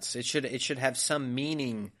sense. It should have some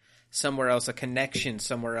meaning somewhere else, a connection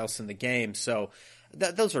somewhere else in the game. So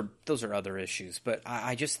those are other issues. But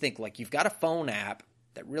I just think, like, you've got a phone app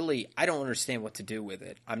that really, I don't understand what to do with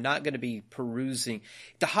it. I'm not going to be perusing.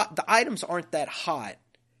 The items aren't that hot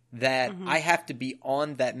that I have to be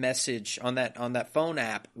on that message, on that phone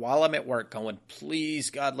app while I'm at work going, please,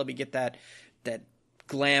 God, let me get that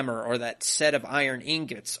glamour or that set of iron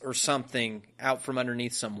ingots or something out from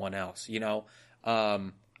underneath someone else,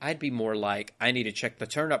 I'd be more like, I need to check the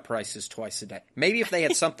turnip prices twice a day. Maybe if they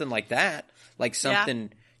had something like that, like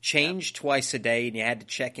something changed twice a day and you had to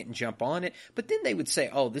check it and jump on it. But then they would say,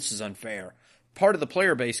 oh, this is unfair. Part of the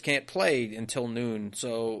player base can't play until noon,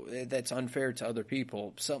 so that's unfair to other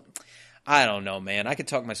people. So I don't know, man. I could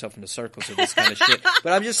talk myself into circles with this kind of shit.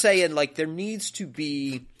 But I'm just saying, like, there needs to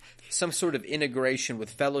be some sort of integration with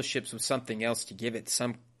Fellowships with something else to give it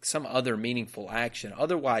some other meaningful action.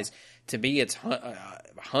 Otherwise, to me, it's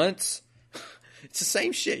hunts. It's the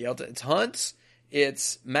same shit, Yelta. It's hunts,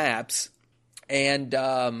 it's maps, and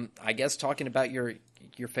I guess talking about your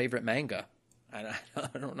favorite manga. I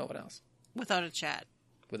don't know what else. Without a chat.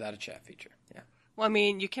 Without a chat feature, yeah. Well, I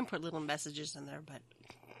mean, you can put little messages in there, but...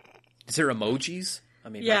 Is there emojis? I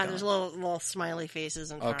mean, yeah, there's little smiley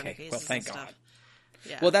faces and frowny faces. Okay, well, thank God.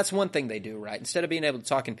 Yeah. Well, that's one thing they do, right? Instead of being able to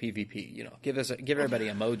talk in PvP, give everybody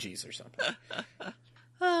emojis or something.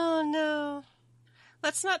 Oh, no.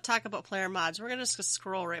 Let's not talk about player mods. We're going to just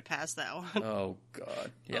scroll right past that one. Oh,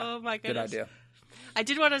 God. Yeah. Oh, my goodness. Good idea. I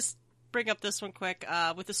did want to bring up this one quick.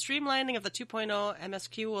 With the streamlining of the 2.0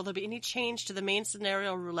 MSQ, will there be any change to the main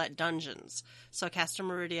scenario roulette dungeons? So Castor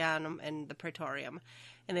Meridianum and the Praetorium.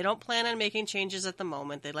 And they don't plan on making changes at the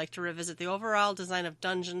moment. They'd like to revisit the overall design of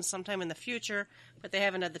dungeons sometime in the future, but they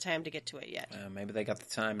haven't had the time to get to it yet. Maybe they got the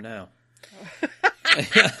time now.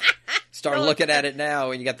 Start looking at it now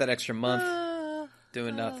when you got that extra month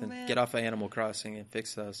doing nothing. Man. Get off of Animal Crossing and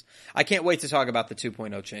fix those. I can't wait to talk about the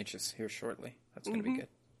 2.0 changes here shortly. That's going to be good.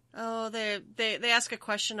 Oh, they ask a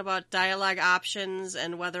question about dialogue options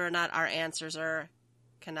and whether or not our answers are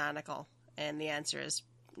canonical, and the answer is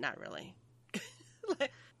not really.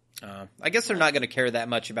 I guess they're not going to care that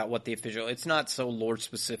much about what the official... It's not so lore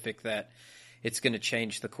specific that it's going to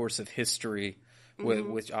change the course of history with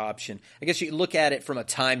which option. I guess you look at it from a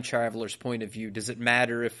time traveler's point of view. Does it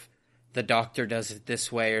matter if the Doctor does it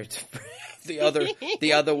this way or the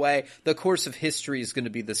other way. The course of history is going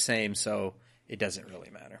to be the same, so it doesn't really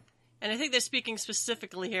matter. And I think they're speaking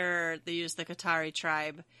specifically here, they use the Qatari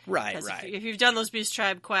tribe. Right. If you've done those Beast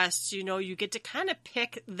Tribe quests, you know you get to kind of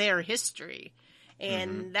pick their history.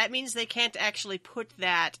 And that means they can't actually put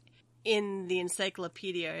that in the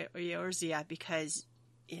Encyclopedia Eorzea because,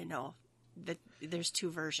 you know, there's two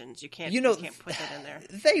versions. You can't put that in there.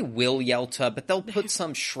 They will, Yelta, but they'll put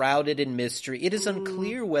some shrouded in mystery. It is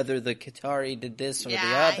unclear whether the Qatari did this or the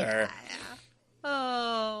other. Yeah.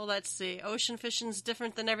 Oh, let's see. Ocean fishing's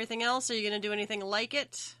different than everything else. Are you going to do anything like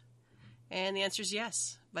it? And the answer is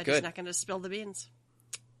yes, but he's not going to spill the beans.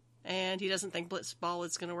 And he doesn't think Blitzball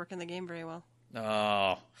is going to work in the game very well.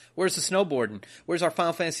 Oh, where's the snowboarding? Where's our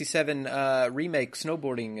Final Fantasy VII remake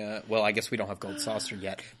snowboarding? Well, I guess we don't have Gold Saucer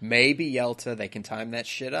yet. Maybe, Yelta, they can time that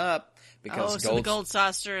shit up. Because the Gold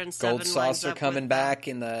Saucer and 7 Gold Saucer coming back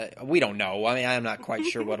in the... We don't know. I mean, I'm not quite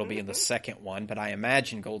sure what'll be in the second one, but I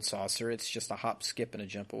imagine Gold Saucer, it's just a hop, skip, and a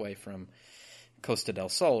jump away from Costa del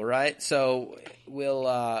Sol, right? So we'll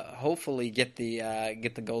hopefully get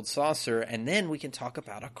the Gold Saucer, and then we can talk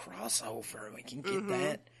about a crossover. We can get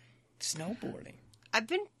that snowboarding. I've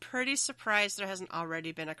been pretty surprised there hasn't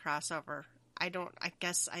already been a crossover. I don't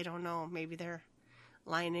know. Maybe they're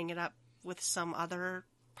lining it up with some other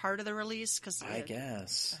part of the release. I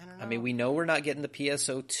guess. I don't know. I mean, we know we're not getting the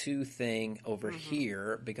PSO2 thing over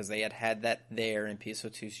here because they had that there, and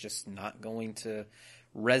PSO2 is just not going to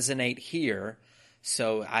resonate here.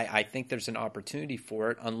 So I think there's an opportunity for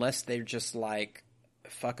it, unless they're just like,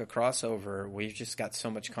 fuck a crossover. We've just got so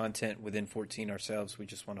much content within 14 ourselves. We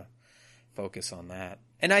just want to focus on that.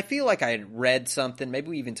 And I feel like I had read something. Maybe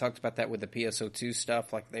we even talked about that with the PSO2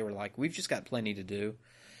 stuff. Like they were like, we've just got plenty to do.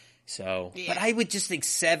 So, but I would just think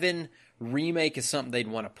 7 remake is something they'd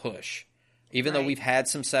want to push. Even though we've had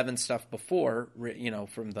some 7 stuff before, you know,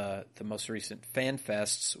 from the most recent fan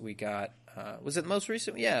fests, we got, was it the most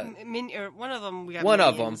recent? Yeah. One of them we got One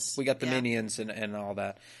Minions. of them. We got the Minions and all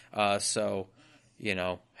that. So, you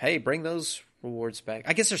know, hey, bring those rewards back.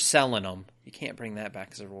 I guess they're selling them. You can't bring that back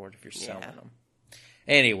as a reward if you're selling them.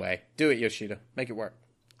 Anyway, do it, Yoshida. Make it work.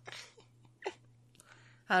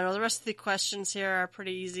 I don't know. The rest of the questions here are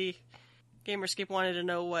pretty easy. Gamerscape wanted to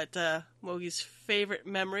know what Mogi's favorite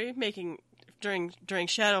memory during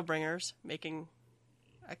Shadowbringers, making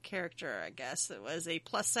a character, I guess. It was a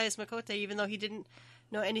plus-size Makote, even though he didn't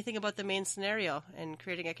know anything about the main scenario. And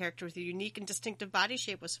creating a character with a unique and distinctive body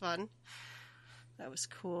shape was fun. That was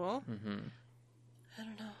cool. Mm-hmm. I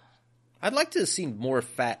don't know. I'd like to have seen more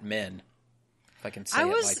fat men, if I can say it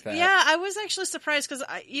like that. Yeah, I was actually surprised, because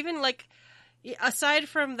even, like, aside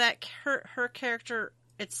from that, her character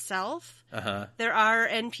itself, there are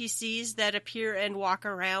NPCs that appear and walk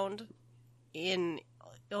around in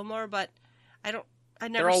Ilmor, but I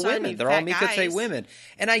never saw any They're all fat Mikote guys. women.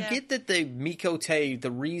 And I get that the Mikote,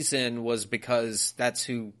 the reason was because that's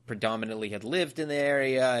who predominantly had lived in the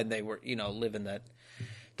area, and they were, you know, living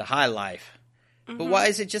the high life. Mm-hmm. But why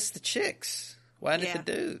is it just the chicks? Why not the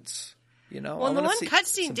dudes? You know, well, the one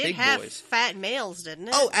cutscene did have fat males, didn't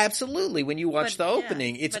it? Oh, absolutely. When you watch the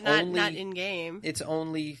opening, it's only not in game. It's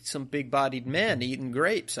only some big-bodied men eating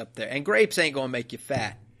grapes up there, and grapes ain't going to make you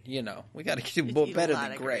fat. You know, we got to do better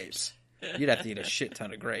than grapes. You'd have to eat a shit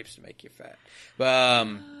ton of grapes to make you fat. But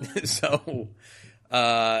so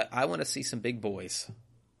I want to see some big boys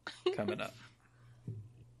coming up.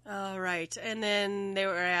 All right, and then they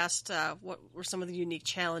were asked what were some of the unique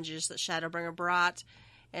challenges that Shadowbringer brought.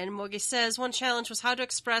 And Mogi says one challenge was how to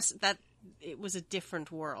express that it was a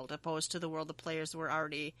different world opposed to the world the players were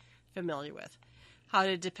already familiar with. How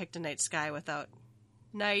to depict a night sky without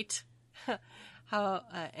night.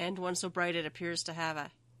 And one so bright it appears to have a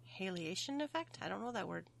haliation effect. I don't know that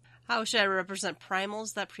word. How should I represent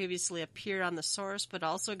primals that previously appeared on the source but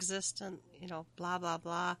also exist and, you know, blah, blah,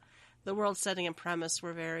 blah. The world setting and premise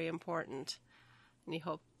were very important. And he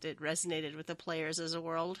hoped it resonated with the players as a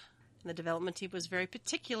world. And the development team was very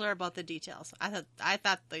particular about the details. I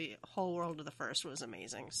thought the whole world of the first was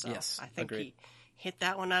amazing. So yes, I think agreed. he hit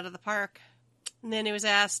that one out of the park. And then he was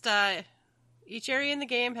asked, each area in the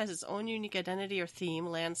game has its own unique identity or theme,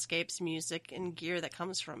 landscapes, music, and gear that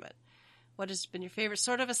comes from it. What has been your favorite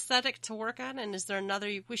sort of aesthetic to work on? And is there another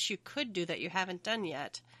you wish you could do that you haven't done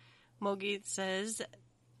yet? Mogi says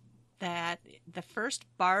that the first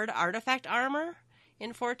Bard artifact armor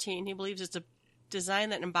in 14, he believes it's a design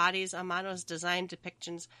that embodies Amano's design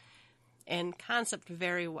depictions and concept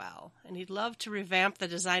very well. And he'd love to revamp the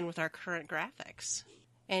design with our current graphics.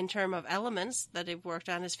 In terms of elements that they've worked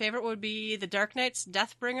on, his favorite would be the Dark Knight's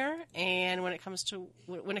Deathbringer, and when it comes to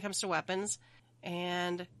weapons,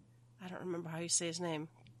 and I don't remember how you say his name.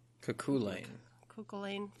 Cuchulainn.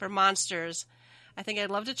 Cuchulainn for monsters. I think I'd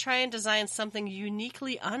love to try and design something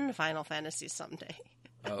uniquely un-Final Fantasy someday.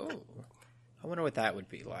 Oh. I wonder what that would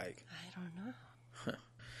be like. I don't know.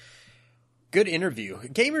 Good interview.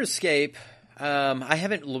 Gamerscape, I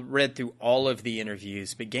haven't read through all of the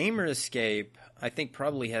interviews, but Gamerscape, I think,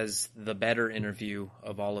 probably has the better interview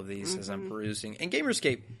of all of these as I'm perusing. And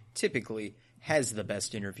Gamerscape typically has the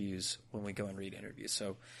best interviews when we go and read interviews.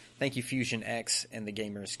 So thank you, Fusion X and the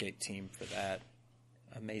Gamerscape team, for that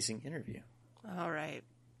amazing interview. All right.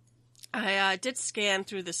 I did scan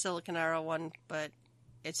through the Silicon Arrow one, but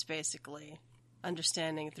it's basically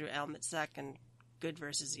understanding through Almitsek and good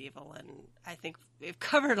versus evil, and I think we've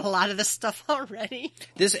covered a lot of this stuff already.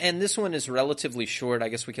 This one is relatively short. I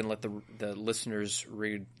guess we can let the listeners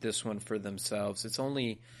read this one for themselves. It's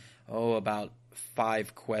only about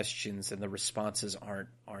 5 questions, and the responses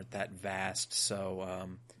aren't that vast. So I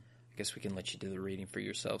guess we can let you do the reading for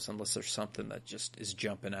yourselves, unless there's something that just is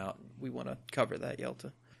jumping out. We want to cover that,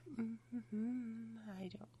 Yelta.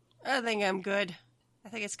 I think I'm good. I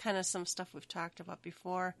think it's kind of some stuff we've talked about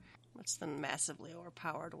before. What's the massively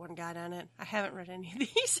overpowered one got on it? I haven't read any of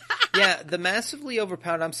these. Yeah, the massively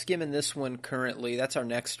overpowered, I'm skimming this one currently. That's our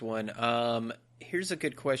next one. Here's a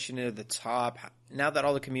good question at the top. Now that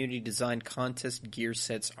all the community design contest gear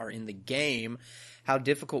sets are in the game, how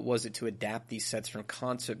difficult was it to adapt these sets from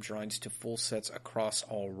concept drawings to full sets across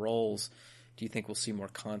all roles? Do you think we'll see more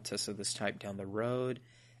contests of this type down the road?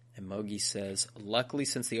 And Mogi says, luckily,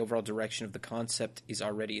 since the overall direction of the concept is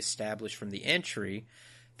already established from the entry,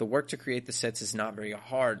 the work to create the sets is not very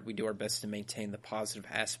hard. We do our best to maintain the positive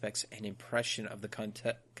aspects and impression of the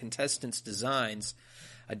contestants' designs.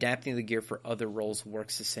 Adapting the gear for other roles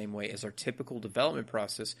works the same way as our typical development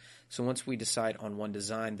process, so once we decide on one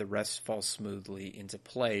design, the rest falls smoothly into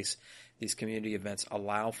place. These community events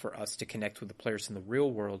allow for us to connect with the players in the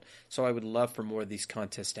real world, so I would love for more of these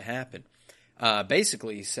contests to happen.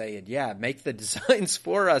 Basically saying, yeah, make the designs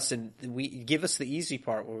for us and we give us the easy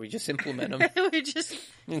part where we just implement them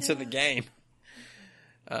into the game.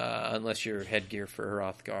 Unless you're headgear for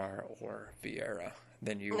Hrothgar or Viera,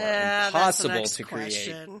 then you are impossible to create.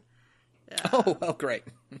 Yeah. Oh, well, great.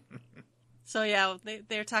 So yeah,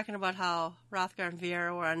 they're talking about how Hrothgar and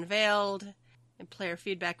Viera were unveiled, and player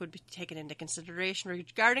feedback would be taken into consideration.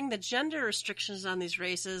 Regarding the gender restrictions on these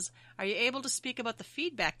races, are you able to speak about the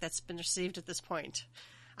feedback that's been received at this point?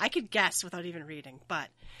 I could guess without even reading, but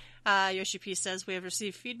Yoshi P says, we have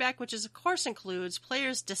received feedback which of course includes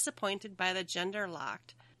players disappointed by the gender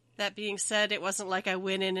locked. That being said, it wasn't like I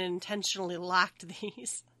went in and intentionally locked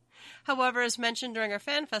these. However, as mentioned during our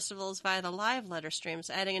fan festivals via the live letter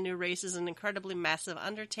streams, adding a new race is an incredibly massive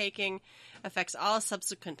undertaking, affects all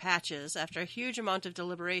subsequent patches. After a huge amount of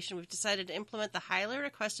deliberation, we've decided to implement the highly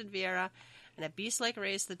requested Viera and a beast-like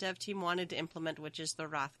race the dev team wanted to implement, which is the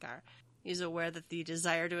Hrothgar. He's aware that the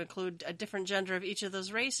desire to include a different gender of each of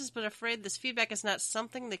those races, but afraid this feedback is not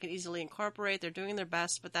something they can easily incorporate. They're doing their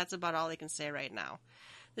best, but that's about all they can say right now.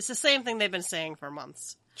 It's the same thing they've been saying for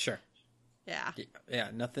months. Sure. Yeah,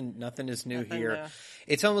 nothing is new here. New.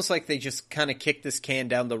 It's almost like they just kind of kick this can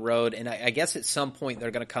down the road, and I guess at some point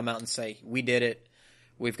they're going to come out and say, we did it.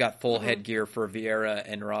 We've got full headgear for Viera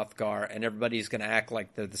and Hrothgar, and everybody's going to act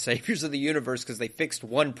like they're the saviors of the universe because they fixed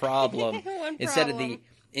one problem instead of the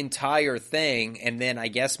entire thing. And then I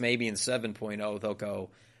guess maybe in 7.0 they'll go,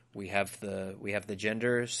 we have the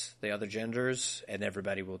genders, the other genders, and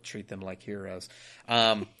everybody will treat them like heroes.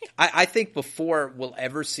 I think before we'll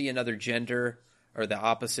ever see another gender or the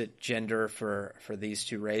opposite gender for these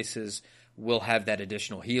two races, we'll have that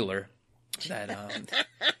additional healer that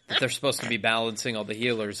that they're supposed to be balancing all the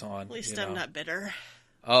healers on. At least I'm not bitter.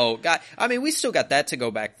 Oh, God. I mean, we still got that to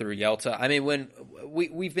go back through, Yelta. I mean, when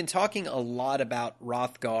we've been talking a lot about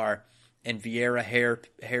Hrothgar and Viera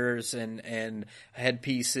hairs and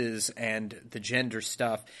headpieces and the gender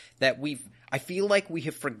stuff that I feel like we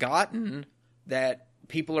have forgotten that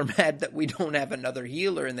people are mad that we don't have another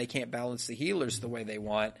healer and they can't balance the healers the way they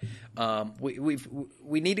want.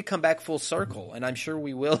 We need to come back full circle, and I'm sure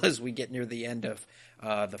we will as we get near the end of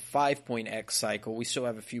the 5.x cycle. We still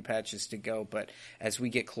have a few patches to go, but as we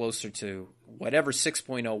get closer to whatever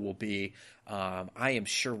 6.0 will be, I am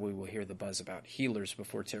sure we will hear the buzz about healers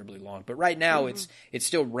before terribly long. But right now, it's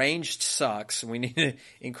still ranged sucks. We need to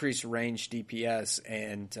increase range DPS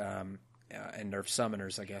and nerf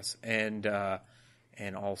summoners, I guess.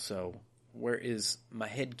 And also, where is my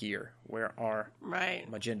headgear? Where are my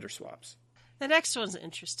gender swaps? The next one's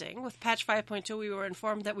interesting. With patch 5.2, we were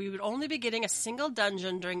informed that we would only be getting a single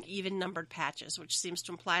dungeon during even-numbered patches, which seems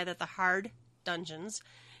to imply that the hard dungeons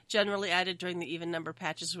generally added during the even number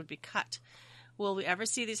patches would be cut. Will we ever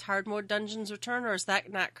see these hard mode dungeons return, or is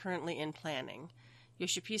that not currently in planning?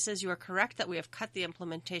 Yoshi P says you are correct that we have cut the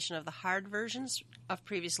implementation of the hard versions of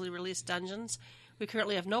previously released dungeons. We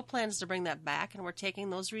currently have no plans to bring that back, and we're taking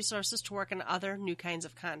those resources to work on other new kinds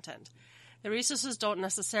of content. The resources don't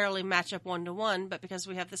necessarily match up one-to-one, but because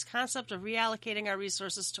we have this concept of reallocating our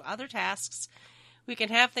resources to other tasks, we can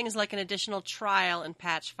have things like an additional trial in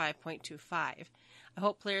patch 5.25. I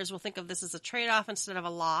hope players will think of this as a trade-off instead of a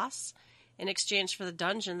loss. In exchange for the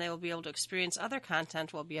dungeon, they will be able to experience other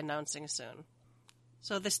content we'll be announcing soon.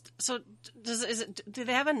 Do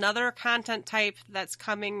they have another content type that's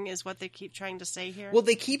coming, is what they keep trying to say here? Well,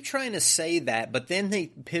 they keep trying to say that, but then they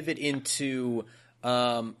pivot into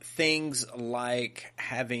things like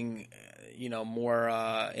having, more,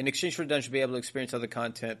 in exchange for a dungeon, be able to experience other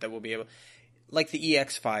content that will be able, like the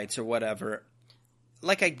EX fights or whatever.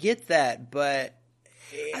 Like, I get that, but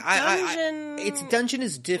dungeon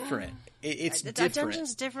is different. It's different. A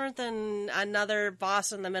dungeon's different than another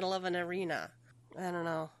boss in the middle of an arena. I don't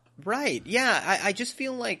know. Right. Yeah. I just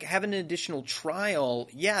feel like having an additional trial,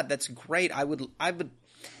 yeah, that's great. I would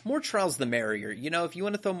more trials the merrier. If you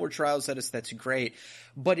want to throw more trials at us, that's great.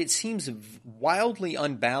 But it seems wildly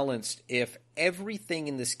unbalanced if everything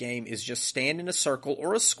in this game is just stand in a circle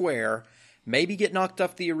or a square, maybe get knocked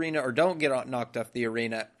off the arena or don't get knocked off the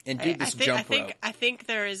arena, and do this jump rope. I think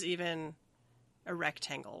there is even a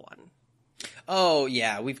rectangle one. Oh,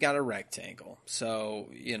 yeah, we've got a rectangle. So,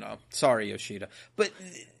 sorry, Yoshida. But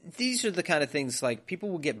these are the kind of things, like, people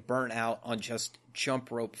will get burnt out on just jump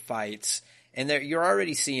rope fights. And you're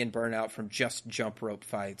already seeing burnout from just jump rope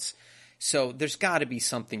fights. So there's got to be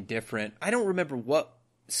something different. I don't remember what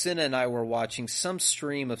Senna and I were watching, some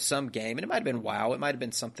stream of some game. And it might have been WoW. It might have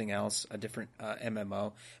been something else, a different MMO.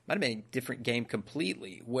 It might have been a different game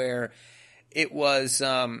completely, where it was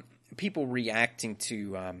people reacting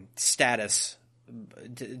to status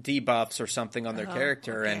debuffs or something on their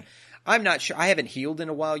character. Okay. And I'm not sure. I haven't healed in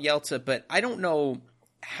a while, Yelta, but I don't know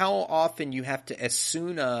how often you have to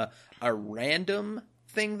Asuna a random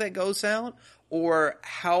thing that goes out, or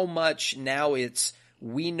how much now it's,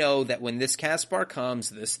 we know that when this cast bar comes,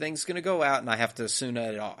 this thing's going to go out and I have to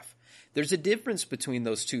Asuna it off. There's a difference between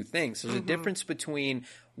those two things. There's a difference between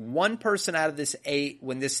one person out of this 8,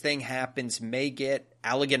 when this thing happens, may get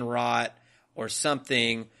Allegan Rot or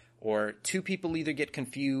something, or 2 people either get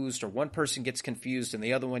confused or one person gets confused and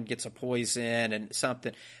the other one gets a poison and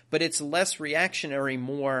something. But it's less reactionary,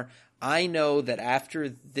 more, I know that after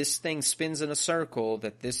this thing spins in a circle,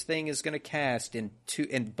 that this thing is going to cast, and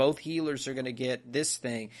both healers are going to get this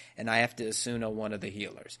thing, and I have to Asuna one of the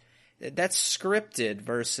healers. That's scripted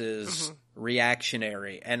versus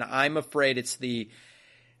reactionary, and I'm afraid it's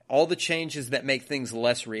all the changes that make things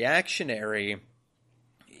less reactionary.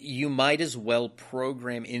 You might as well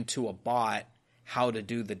program into a bot how to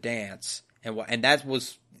do the dance, and that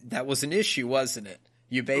was an issue, wasn't it?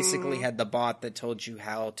 You basically had the bot that told you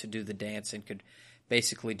how to do the dance and could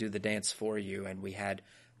basically do the dance for you, and we had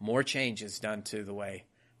more changes done to the way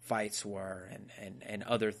fights were and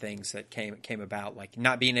other things that came about, like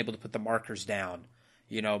not being able to put the markers down,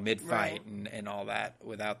 mid-fight, right, and all that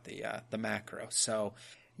without the macro. So,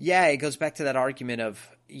 yeah, it goes back to that argument of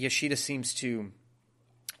Yoshida seems to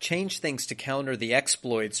change things to counter the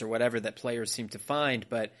exploits or whatever that players seem to find,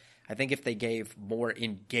 but I think if they gave more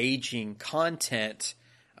engaging content,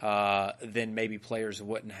 then maybe players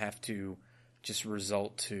wouldn't have to just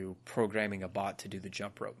result to programming a bot to do the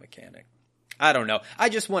jump rope mechanic. I don't know. I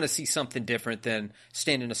just want to see something different than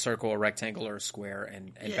stand in a circle, a rectangle, or a square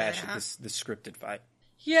and bash at this scripted fight.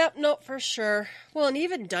 Yep, no, for sure. Well, and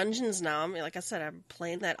even dungeons now, like I said, I'm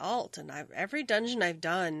playing that alt, and every dungeon I've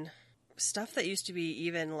done, stuff that used to be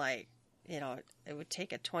even like, it would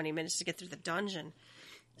take 20 minutes to get through the dungeon.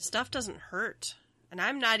 Stuff doesn't hurt. And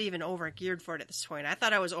I'm not even over-geared for it at this point. I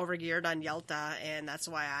thought I was over-geared on Yelta, and that's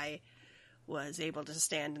why I was able to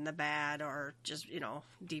stand in the bad or just,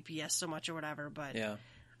 DPS so much or whatever. But yeah.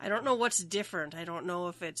 I don't know what's different. I don't know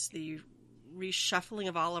if it's the reshuffling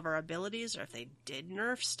of all of our abilities or if they did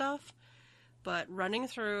nerf stuff. But running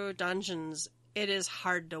through dungeons, it is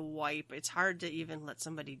hard to wipe. It's hard to even let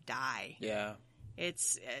somebody die. Yeah.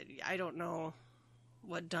 I don't know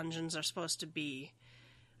what dungeons are supposed to be.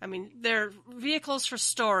 I mean, they're vehicles for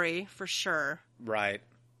story, for sure. Right.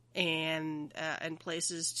 And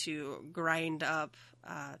places to grind up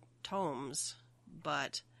tomes,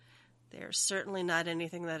 but they're certainly not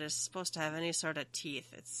anything that is supposed to have any sort of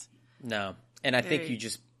teeth. No. And I think you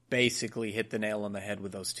just basically hit the nail on the head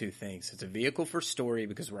with those two things. It's a vehicle for story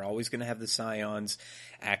because we're always going to have the Scions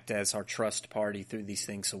act as our trust party through these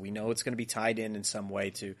things, so we know it's going to be tied in some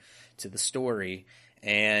way to the story.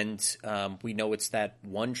 And we know it's that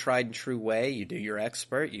one tried and true way. You do your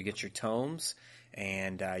expert, you get your tomes,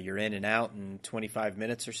 and you're in and out in 25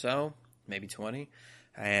 minutes or so, maybe 20,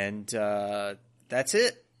 and that's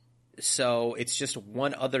it. So it's just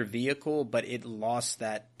one other vehicle, but it lost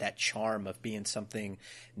that charm of being something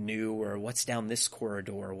new or what's down this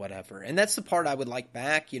corridor or whatever. And that's the part I would like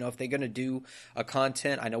back. If they're going to do a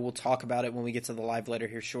content, I know we'll talk about it when we get to the live letter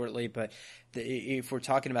here shortly, but if we're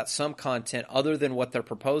talking about some content other than what they're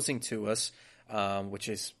proposing to us, which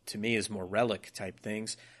is, to me, is more relic type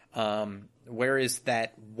things, where is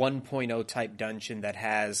that 1.0 type dungeon that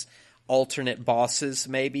has alternate bosses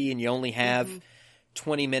maybe, and you only have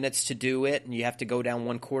 20 minutes to do it, and you have to go down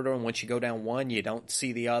one corridor, and once you go down one, you don't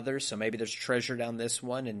see the other, so maybe there's treasure down this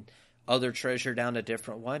one and other treasure down a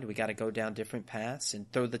different one. We got to go down different paths and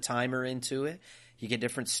throw the timer into it. You get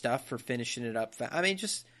different stuff for finishing it up. I mean,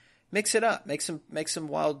 just mix it up, make some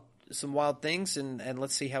wild things, and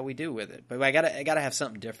let's see how we do with it. But I gotta have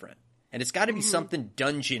something different, and it's got to be something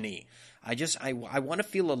dungeony. I want to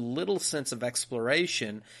feel a little sense of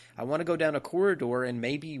exploration. I want to go down a corridor and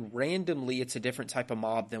maybe randomly it's a different type of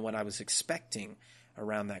mob than what I was expecting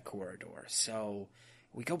around that corridor. So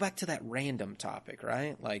we go back to that random topic,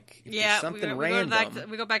 right? Like, if there's something random.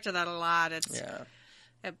 We go back to that a lot.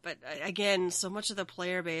 But again, so much of the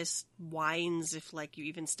player base whines if like you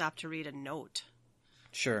even stop to read a note.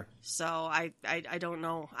 Sure. So I don't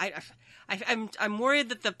know. I'm worried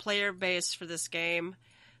that the player base for this game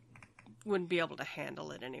wouldn't be able to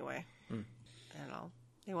handle it anyway. I don't know.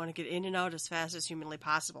 They want to get in and out as fast as humanly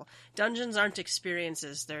possible. Dungeons aren't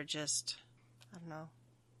experiences. They're just, I don't know,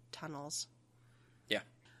 tunnels. Yeah.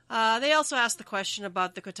 They also asked the question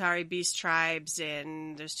about the Qatari beast tribes,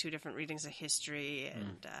 and there's two different readings of history,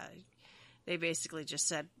 and they basically just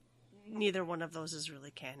said neither one of those is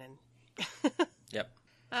really canon. Yep.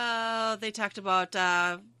 They talked about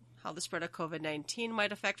how the spread of COVID-19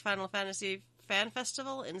 might affect Final Fantasy Fan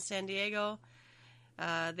Festival in San Diego.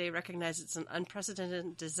 They recognize it's an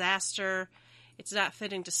unprecedented disaster. It's not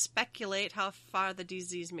fitting to speculate how far the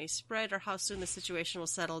disease may spread or how soon the situation will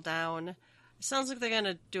settle down. It sounds like they're going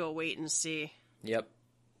to do a wait and see. Yep.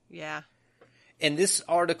 Yeah. And this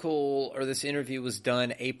article or this interview was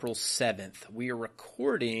done April 7th. We are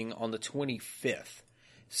recording on the 25th.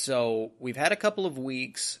 So we've had a couple of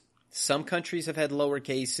weeks. Some countries have had lower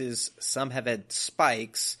cases. Some have had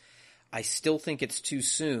spikes. I still think it's too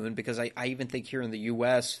soon because I even think here in the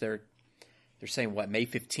U.S. they're saying, May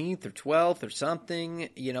 15th or 12th or something,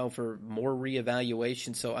 for more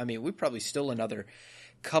reevaluation. So, I mean, we probably still another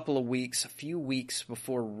couple of weeks, a few weeks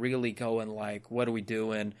before really going like, what are we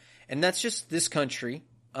doing? And that's just this country.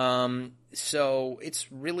 So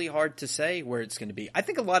it's really hard to say where it's going to be. I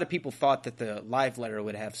think a lot of people thought that the live letter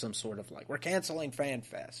would have some sort of like, we're canceling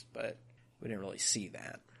FanFest, but we didn't really see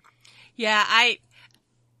that. Yeah,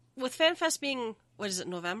 with FanFest being,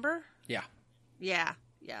 November? Yeah. Yeah.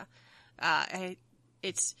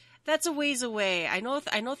 That's a ways away. I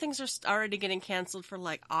know things are already getting canceled for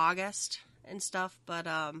like August and stuff, but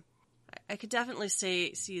I could definitely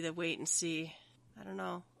see the wait and see. I don't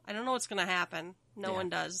know what's going to happen. No one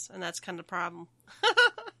does, and that's kind of the problem.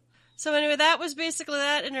 So anyway, that was basically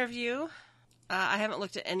that interview. I haven't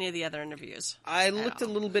looked at any of the other interviews. I looked a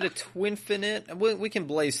little bit at Twinfinite. We can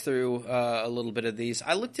blaze through a little bit of these.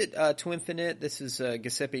 I looked at Twinfinite. This is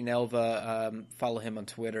Giuseppe Nelva. Follow him on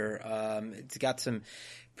Twitter. It's got some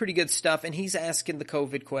pretty good stuff, and he's asking the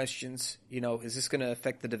COVID questions. Is this going to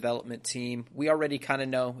affect the development team? We already kind of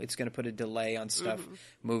know it's going to put a delay on stuff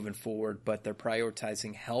moving forward, but they're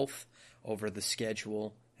prioritizing health over the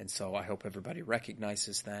schedule, and so I hope everybody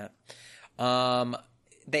recognizes that.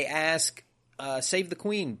 They ask... Save the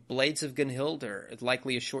Queen, Blades of Gunhildr,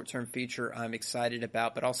 likely a short-term feature I'm excited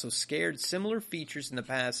about, but also scared. Similar features in the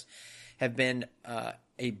past have been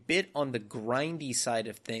a bit on the grindy side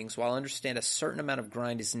of things. While I understand a certain amount of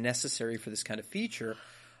grind is necessary for this kind of feature,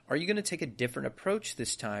 are you going to take a different approach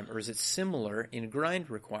this time, or is it similar in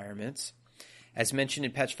grind requirements? As mentioned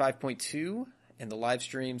in patch 5.2 and the live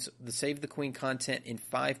streams, the Save the Queen content in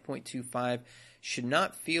 5.25 should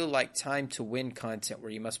not feel like time to win content where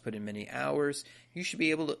you must put in many hours. You should be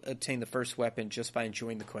able to obtain the first weapon just by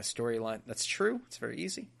enjoying the quest storyline. That's true. It's very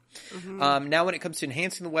easy. Now when it comes to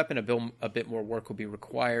enhancing the weapon, a bit more work will be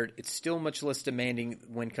required. It's still much less demanding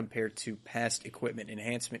when compared to past equipment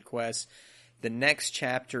enhancement quests. The next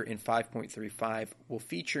chapter in 5.35 will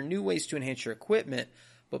feature new ways to enhance your equipment,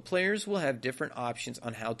 but players will have different options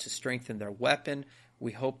on how to strengthen their weapon,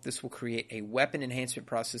 We hope this will create a weapon enhancement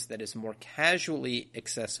process that is more casually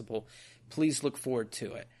accessible. Please look forward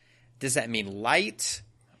to it. Does that mean light?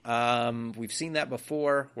 We've seen that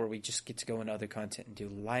before, where we just get to go into other content and do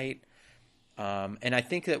light. And I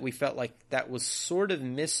think that we felt like that was sort of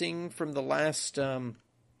missing from the last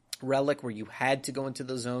Relic, where you had to go into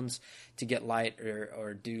the zones to get light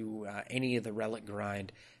or do any of the Relic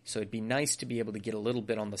grind. So it'd be nice to be able to get a little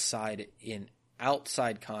bit on the side in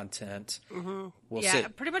outside content. Mm-hmm. We'll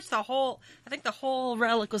pretty much I think the whole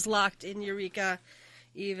Relic was locked in Eureka.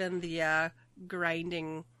 Even the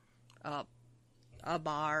grinding a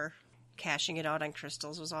bar, cashing it out on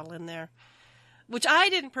crystals was all in there. Which I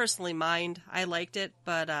didn't personally mind. I liked it,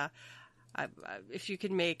 but if you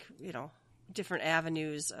could make, different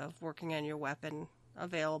avenues of working on your weapon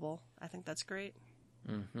available, I think that's great.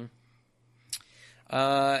 Mm-hmm.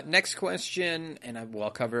 Next question, and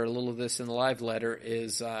I'll cover a little of this in the live letter,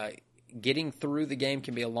 is getting through the game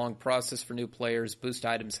can be a long process for new players. Boost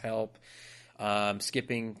items help.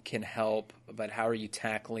 Skipping can help, but how are you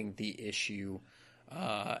tackling the issue?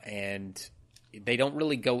 And they don't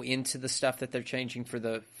really go into the stuff that they're changing for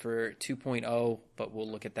 2.0, but we'll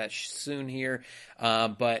look at that soon here.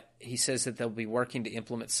 But he says that they'll be working to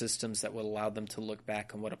implement systems that will allow them to look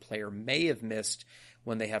back on what a player may have missed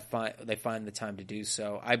when they find the time to do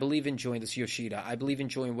so. I believe enjoying this, Yoshida. I believe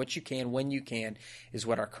enjoying what you can when you can is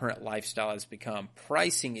what our current lifestyle has become.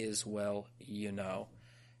 Pricing is, well,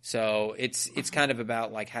 So it's kind of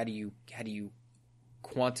about like how do you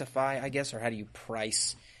quantify, I guess, or how do you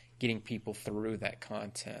price getting people through that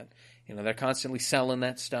content? They're constantly selling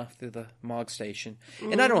that stuff through the Mog Station,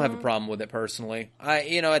 and I don't have a problem with it personally.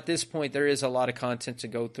 At this point there is a lot of content to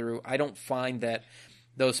go through. I don't find that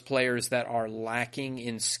those players that are lacking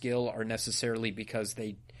in skill are necessarily because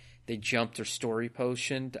they jumped or story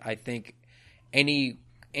potioned. I think any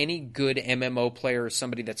good MMO player or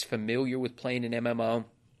somebody that's familiar with playing an MMO,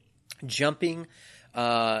 jumping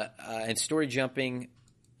and story jumping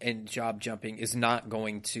and job jumping is not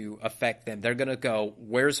going to affect them. They're going to go,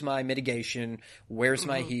 where's my mitigation? Where's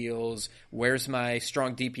my heals? Where's my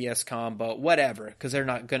strong DPS combo? Whatever, because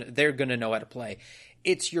they're going to know how to play.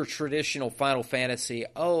 It's your traditional Final Fantasy.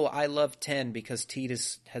 Oh, I love 10 because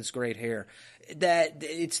Tidus has great hair. That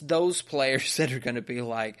it's those players that are going to be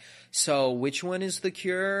like, so which one is the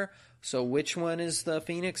cure? So which one is the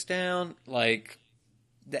Phoenix down? Like,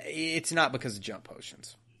 it's not because of jump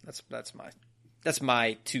potions. That's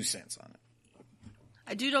my 2 cents on it.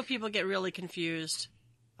 I do know people get really confused.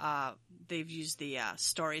 They've used the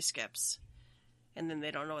story skips, and then they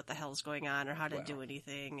don't know what the hell's going on or how to do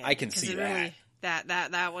anything. And, I can see that. Really,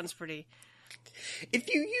 that one's pretty.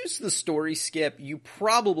 If you use the story skip, you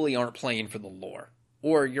probably aren't playing for the lore,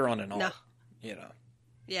 or you're on an alt. No.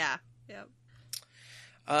 Yeah. Yep.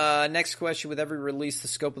 Next question. With every release, the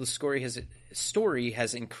scope of the story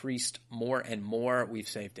has increased more and more. We've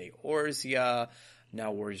saved Eorzea.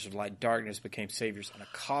 Now Warriors of Light and Darkness became saviors on a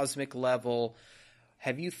cosmic level.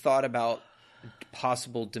 Have you thought about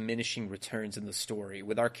possible diminishing returns in the story,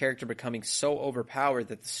 with our character becoming so overpowered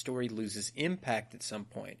that the story loses impact at some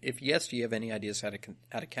point? If yes, do you have any ideas how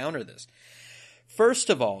to counter this?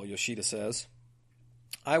 First of all, Yoshida says,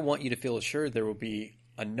 I want you to feel assured there will be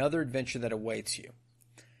another adventure that awaits you.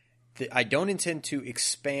 I don't intend to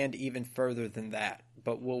expand even further than that,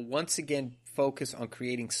 but will once again focus on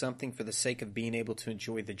creating something for the sake of being able to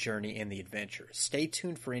enjoy the journey and the adventure. Stay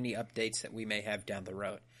tuned for any updates that we may have down the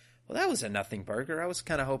road. Well, that was a nothing burger. I was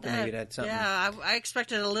kind of hoping maybe it had something. Yeah, I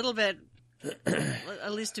expected a little bit,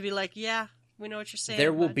 at least to be like, yeah, we know what you're saying.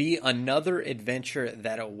 There will be another adventure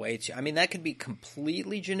that awaits you. I mean, that could be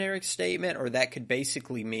completely generic statement, or that could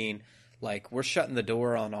basically mean, like, we're shutting the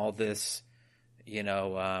door on all this,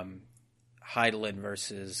 Hydaelyn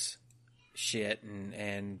versus shit,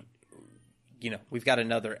 and we've got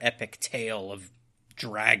another epic tale of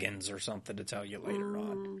dragons or something to tell you later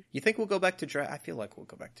on. You think we'll go back to I feel like we'll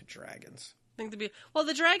go back to dragons. I think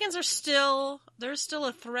the dragons are there's still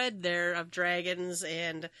a thread there of dragons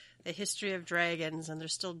and the history of dragons, and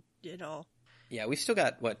there's still, Yeah, we still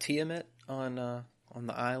got Tiamat on the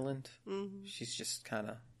island. Mm-hmm. She's just kind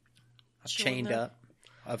of chained up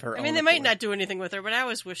of her own. I mean, they might not do anything with her, but I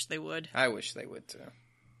always wish they would. I wish they would too.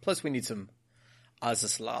 Plus, we need some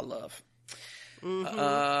Azazla love.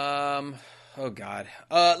 Mm-hmm. Oh God.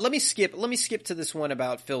 Let me skip to this one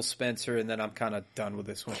about Phil Spencer, and then I'm kind of done with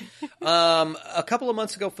this one. A couple of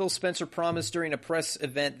months ago, Phil Spencer promised during a press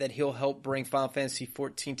event that he'll help bring Final Fantasy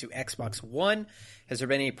XIV to Xbox One. Has there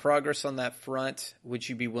been any progress on that front? Would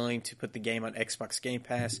you be willing to put the game on Xbox Game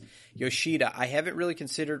Pass? Yoshida, I haven't really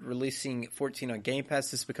considered releasing 14 on Game Pass.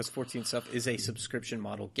 This is because 14 itself is a subscription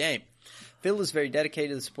model game. Phil is very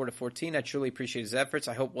dedicated to the support of 14. I truly appreciate his efforts.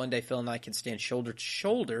 I hope one day Phil and I can stand shoulder to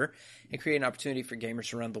shoulder and create an opportunity for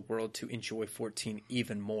gamers around the world to enjoy 14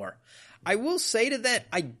 even more. I will say to that,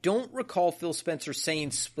 I don't recall Phil Spencer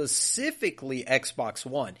saying specifically Xbox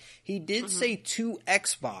One. He did say to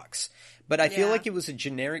Xbox, but I feel like it was a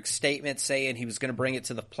generic statement saying he was going to bring it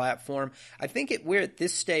to the platform. I think we're at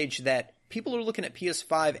this stage that people are looking at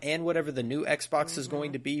PS5 and whatever the new Xbox is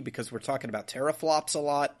going to be, because we're talking about teraflops a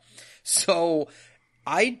lot. So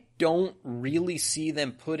I don't really see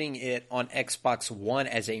them putting it on Xbox One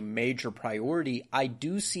as a major priority. I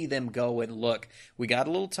do see them go and look, we got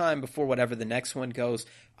a little time before whatever the next one goes.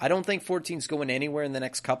 I don't think 14's going anywhere in the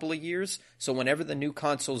next couple of years. So whenever the new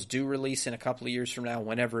consoles do release in a couple of years from now,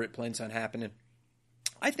 whenever it plans on happening,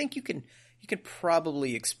 I think you can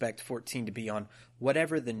probably expect 14 to be on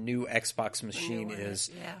whatever the new Xbox machine is.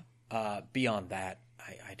 Yeah. Beyond that,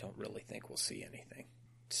 I don't really think we'll see anything.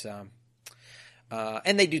 So,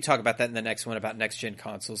 and they do talk about that in the next one about next-gen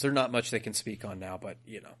consoles. There's not much they can speak on now, but,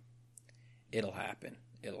 it'll happen.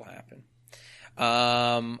 It'll happen.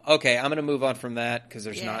 Okay, I'm going to move on from that because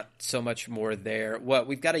there's not so much more there.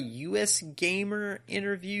 We've got a US Gamer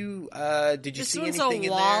interview. Did you see anything in there? This one's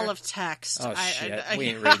a wall of text. Oh, shit. We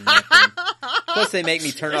ain't reading that thing. Plus, they make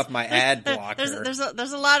me turn off my ad blocker.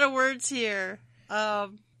 There's a lot of words here.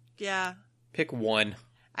 Yeah. Pick one.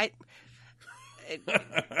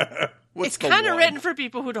 It's kind of written for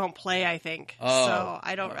people who don't play, I think. Oh, so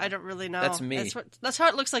I don't really know. That's me. That's how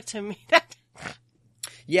it looks like to me.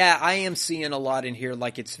 Yeah, I am seeing a lot in here,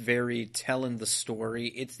 like it's very telling the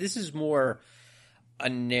story. This is more a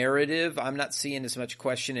narrative. I'm not seeing as much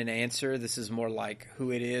question and answer. This is more like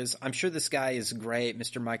who it is. I'm sure this guy is great,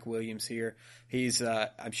 Mr. Mike Williams here.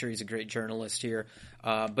 I'm sure he's a great journalist here.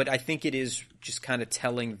 But I think it is just kind of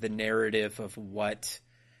telling the narrative of what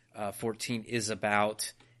 14 is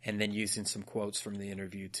about, and then using some quotes from the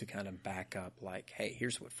interview to kind of back up, like, hey,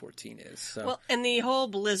 here's what 14 is. So. Well, and the whole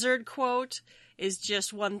Blizzard quote is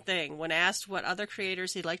just one thing. When asked what other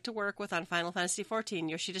creators he'd like to work with on Final Fantasy XIV,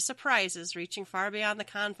 Yoshida surprises, reaching far beyond the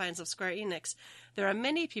confines of Square Enix. There are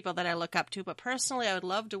many people that I look up to, but personally I would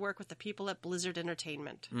love to work with the people at Blizzard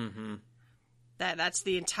Entertainment. Mm-hmm. That's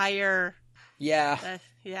the entire... Yeah.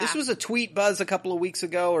 This was a tweet buzz a couple of weeks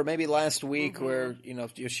ago, or maybe last week, where,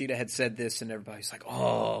 Yoshida had said this and everybody's like,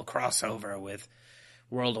 oh, crossover with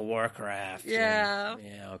World of Warcraft. Yeah.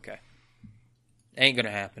 Yeah, okay. Ain't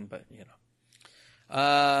gonna happen, but,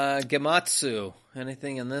 Gematsu.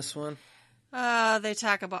 Anything in this one? They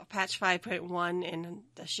talk about patch 5.1 and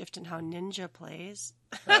the shift in how Ninja plays.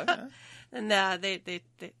 Okay. And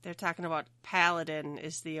they're talking about Paladin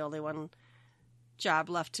is the only one job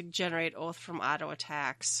left to generate oath from auto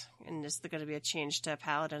attacks, and is there going to be a change to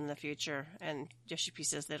Paladin in the future? And Yoshi-P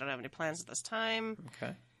says they don't have any plans at this time.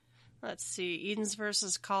 Okay. Let's see. Eden's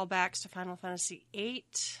versus callbacks to Final Fantasy VIII.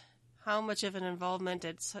 How much of an involvement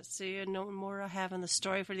did Satsuya Nomura have in the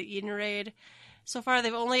story for the Eden raid? So far,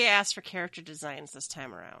 they've only asked for character designs this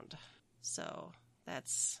time around. So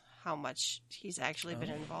that's how much he's actually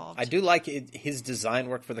been involved. I do like it. His design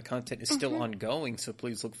work for the content is still ongoing, so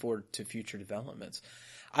please look forward to future developments.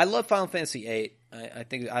 I love Final Fantasy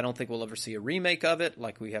VIII. I don't think we'll ever see a remake of it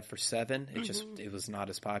like we have for 7. It was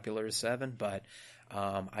not as popular as 7, but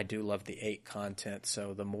I do love the 8 content,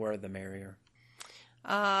 so the more the merrier.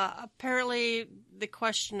 Apparently, the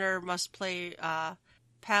questioner must play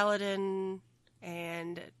Paladin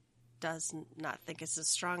and does not think it's as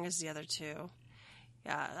strong as the other two.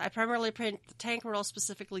 I primarily played the tank role,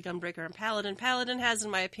 specifically Gunbreaker and Paladin. Paladin has, in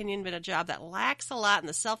my opinion, been a job that lacks a lot in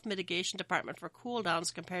the self-mitigation department for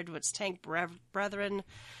cooldowns compared to its tank brethren.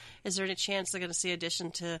 Is there any chance they're going to see addition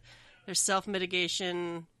to their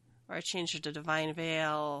self-mitigation or a change to Divine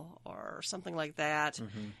Veil or something like that?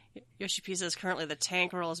 Yoshi-P says currently the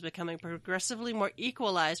tank role is becoming progressively more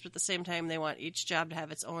equalized, but at the same time they want each job to have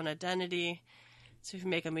its own identity. So if you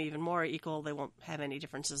make them even more equal, they won't have any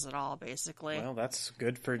differences at all, basically. Well, that's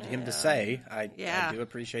good for him to say. I do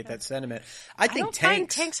appreciate that sentiment. I don't find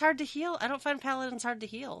tanks hard to heal. I don't find paladins hard to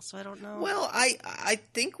heal, so I don't know. Well, I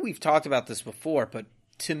think we've talked about this before, but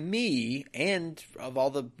to me, and of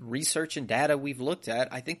all the research and data we've looked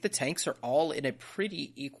at, I think the tanks are all in a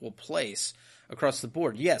pretty equal place across the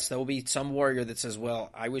board. Yes, there will be some warrior that says,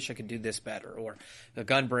 well, I wish I could do this better. Or the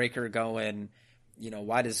Gunbreaker going,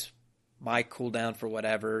 why does my cooldown for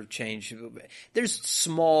whatever change? There's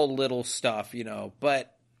small little stuff,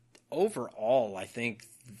 but overall, I think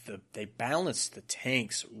they balanced the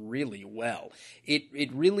tanks really well.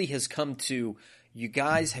 It really has come to, you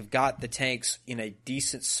guys have got the tanks in a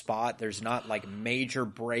decent spot. There's not like major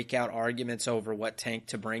breakout arguments over what tank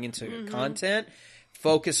to bring into content.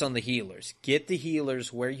 Focus on the healers. Get the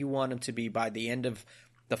healers where you want them to be by the end of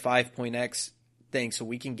the 5.x thing, so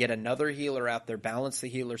we can get another healer out there, balance the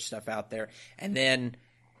healer stuff out there, and then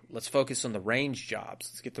let's focus on the range jobs.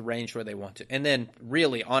 Let's get the range where they want to. And then,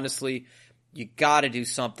 really, honestly, you got to do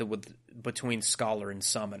something between Scholar and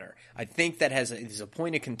Summoner. I think that is a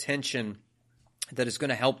point of contention that is going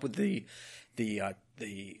to help with the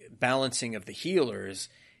balancing of the healers,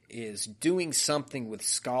 is doing something with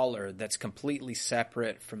Scholar that's completely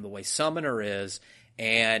separate from the way Summoner is,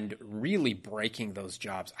 and really breaking those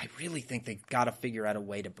jobs. I really think they've got to figure out a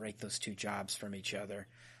way to break those two jobs from each other.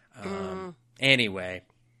 Anyway,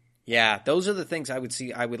 yeah, those are the things I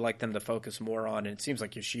would like them to focus more on. And it seems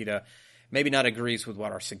like Yoshida maybe not agrees with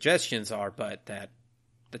what our suggestions are, but that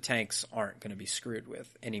the tanks aren't going to be screwed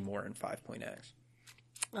with anymore in 5.x.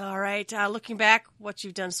 All right, looking back, what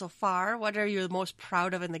you've done so far, what are you most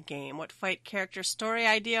proud of in the game? What fight, character, story,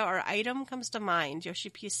 idea, or item comes to mind? Yoshi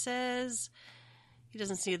P says he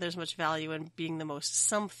doesn't see there's much value in being the most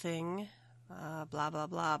something, blah, blah,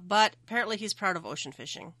 blah. But apparently he's proud of ocean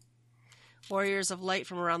fishing. Warriors of Light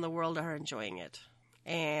from around the world are enjoying it.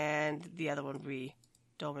 And the other one would be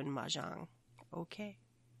Domin Mahjong. Okay.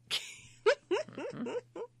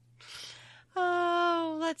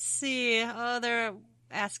 Oh, let's see. Oh, they're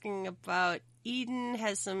asking about Eden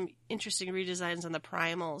has some interesting redesigns on the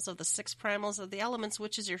primals. Of the 6 primals of the elements,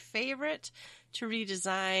 which is your favorite to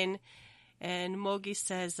redesign? And Mogi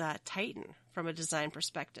says Titan from a design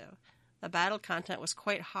perspective. The battle content was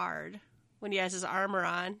quite hard. When he has his armor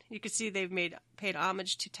on, you can see they've paid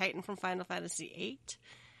homage to Titan from Final Fantasy VIII.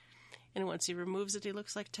 And once he removes it, he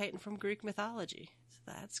looks like Titan from Greek mythology. So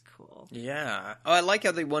that's cool. Yeah. Oh, I like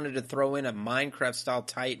how they wanted to throw in a Minecraft-style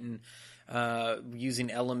Titan using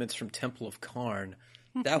elements from Temple of Karn.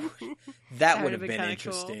 That would have been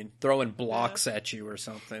interesting. Cool. Throwing blocks at you or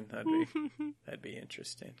something. That'd be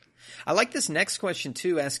interesting. I like this next question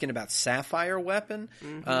too, asking about Sapphire Weapon.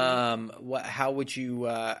 How would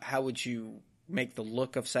you make the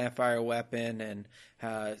look of Sapphire Weapon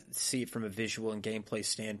and see it from a visual and gameplay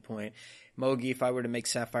standpoint? Mogi, if I were to make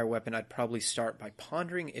Sapphire Weapon, I'd probably start by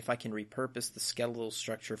pondering if I can repurpose the skeletal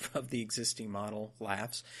structure of the existing model.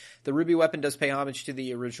 Laughs. The Ruby Weapon does pay homage to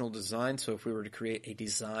the original design, so if we were to create a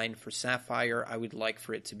design for Sapphire, I would like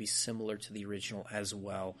for it to be similar to the original as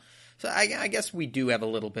well. So I guess we do have a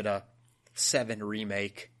little bit of 7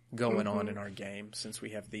 remake going on in our game, since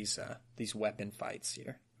we have these weapon fights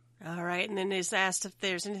here. All right, and then he's asked if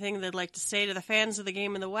there's anything they'd like to say to the fans of the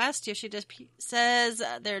game in the West. Yoshida says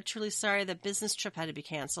they're truly sorry the business trip had to be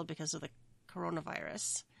canceled because of the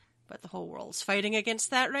coronavirus. But the whole world's fighting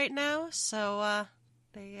against that right now, so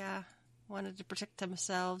they wanted to protect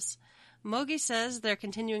themselves. Mogi says they're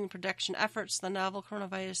continuing production efforts. The novel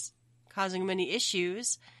coronavirus causing many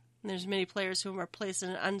issues, and there's many players who are placed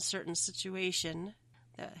in an uncertain situation.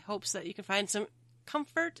 That hopes that you can find some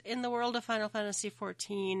comfort in the world of Final Fantasy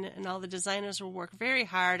XIV, and all the designers will work very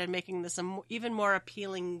hard on making this an even more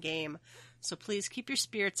appealing game. So please keep your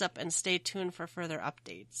spirits up and stay tuned for further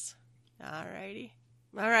updates. Alrighty.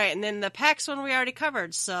 Alright, and then the PAX one we already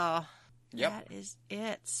covered, so that is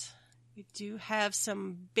it. We do have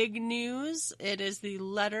some big news. It is the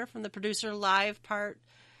letter from the producer live part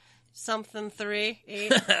something 3,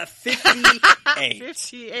 8. 58.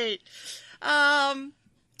 58.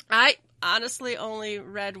 I honestly only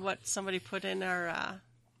read what somebody put in our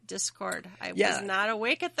Discord. I was not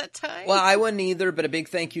awake at that time. Well, I wasn't either, but a big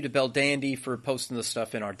thank you to Bell Dandy for posting the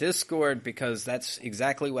stuff in our Discord, because that's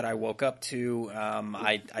exactly what I woke up to.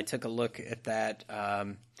 I took a look at that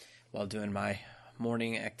while doing my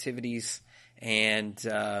morning activities, and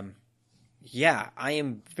I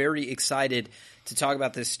am very excited to talk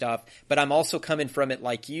about this stuff, but I'm also coming from it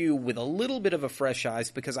like you with a little bit of a fresh eyes,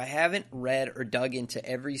 because I haven't read or dug into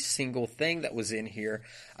every single thing that was in here.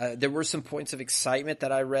 There were some points of excitement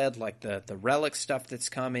that I read, like the Relic stuff that's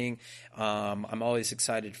coming. I'm always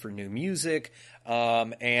excited for new music,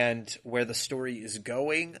 and where the story is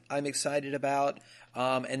going, I'm excited about.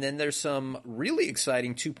 And then there's some really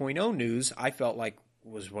exciting 2.0 news I felt like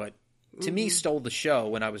was what, to me, stole the show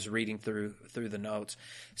when I was reading through the notes.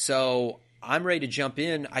 So I'm ready to jump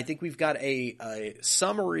in. I think we've got a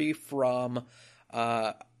summary from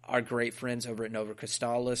our great friends over at Nova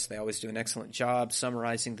Crystallis. They always do an excellent job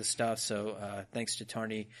summarizing the stuff. So thanks to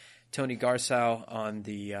Tony Garsow on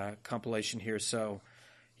the compilation here. So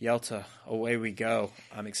Yelta, away we go.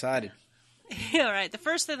 I'm excited. All right. The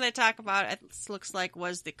first thing they talk about, it looks like,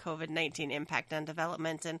 was the COVID-19 impact on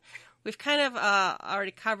development, and we've kind of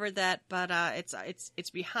already covered that, but it's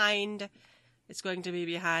behind. It's going to be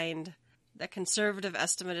behind. The conservative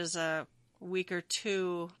estimate is a week or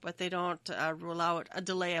two, but they don't rule out a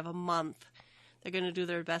delay of a month. They're going to do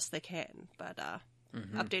their best they can, but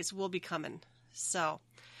updates will be coming. So,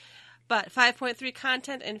 but 5.3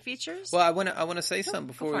 content and features. Well, I want to say something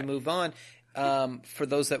before we move on. For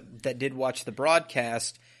those that did watch the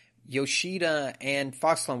broadcast, Yoshida and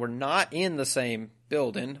Foxconn were not in the same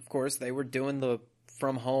building. Of course, they were doing the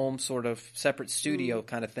from home sort of separate studio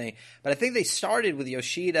kind of thing. But I think they started with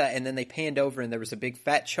Yoshida and then they panned over and there was a big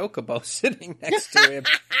fat chocobo sitting next to him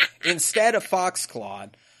instead of Foxconn.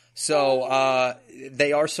 So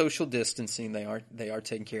they are social distancing. They are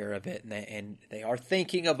taking care of it, and they are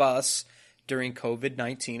thinking of us during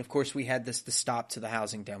COVID-19. Of course, we had the stop to the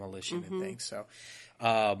housing demolition and things. So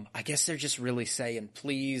I guess they're just really saying,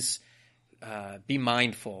 please be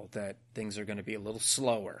mindful that things are going to be a little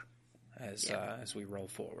slower as we roll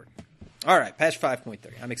forward. All right, patch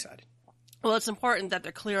 5.3. I'm excited. Well, it's important that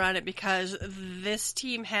they're clear on it because this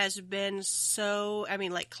team has been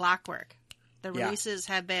like clockwork. The releases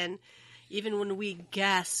have been, even when we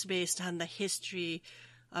guess based on the history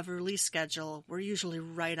of a release schedule, we're usually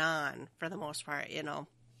right on for the most part,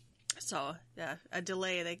 So, a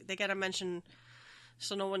delay, they got to mention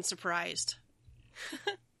so no one's surprised.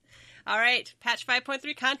 All right, patch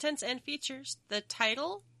 5.3, contents and features. The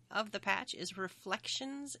title of the patch is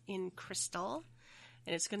Reflections in Crystal,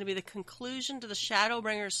 and it's going to be the conclusion to the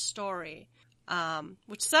Shadowbringers story,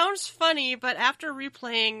 which sounds funny, but after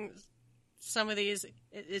replaying some of these,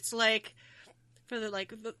 it's like for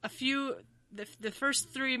the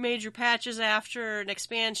first 3 major patches after an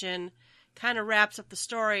expansion kind of wraps up the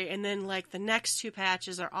story, and then like the next 2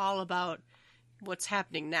 patches are all about what's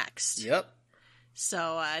happening next. Yep.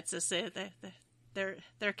 So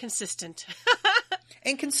they're consistent.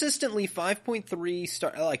 And consistently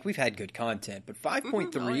 5.3 we've had good content, but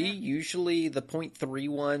 5.3 usually the 0.3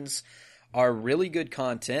 ones are really good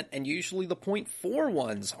content, and usually the 0.4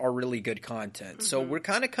 ones are really good content. So we're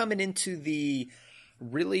kind of coming into the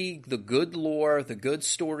good lore, the good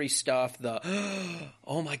story stuff, the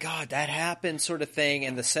oh my god, that happened sort of thing,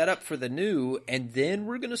 and the setup for the new, and then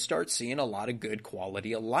we're going to start seeing a lot of good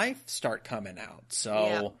quality of life start coming out.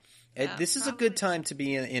 So this is a good time to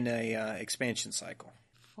be in a expansion cycle.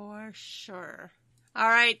 For sure. All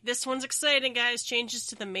right, this one's exciting, guys. Changes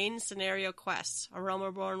to the main scenario quests. A Realm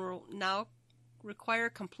Reborn will now require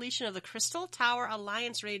completion of the Crystal Tower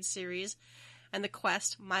Alliance Raid series and the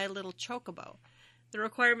quest My Little Chocobo. The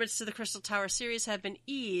requirements to the Crystal Tower series have been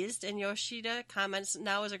eased, and Yoshida comments,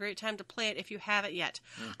 now is a great time to play it if you haven't yet.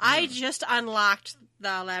 I just unlocked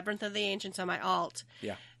the Labyrinth of the Ancients on my alt.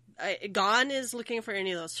 Yeah. Gone is looking for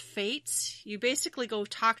any of those fates. You basically go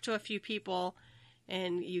talk to a few people,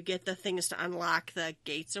 and you get the things to unlock the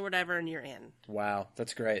gates or whatever, and you're in. Wow,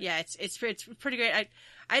 that's great. Yeah, it's pretty great.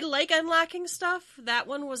 I like unlocking stuff. That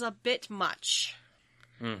one was a bit much.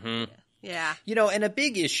 Mm-hmm. Yeah. And a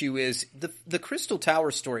big issue is the Crystal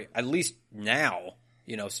Tower story, at least now,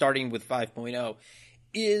 starting with 5.0,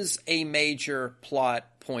 is a major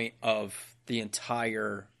plot point of the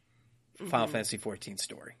entire Final Fantasy XIV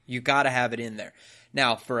story. You got to have it in there.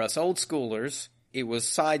 Now, for us old schoolers, it was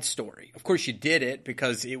side story. Of course, you did it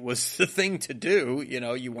because it was the thing to do.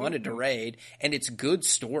 You wanted to raid, and it's good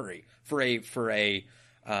story for a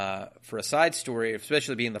side story,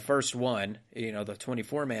 especially being the first one. The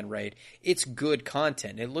 24-man raid. It's good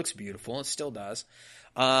content. It looks beautiful. It still does.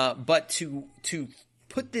 But to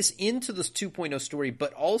put this into this 2.0 story,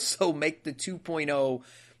 but also make the 2.0,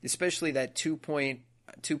 especially that 2.0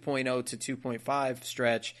 to 2.5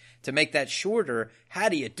 stretch, to make that shorter, how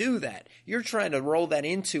do you do that? You're trying to roll that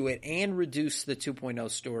into it and reduce the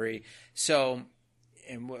 2.0 story. So,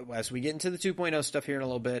 and as we get into the 2.0 stuff here in a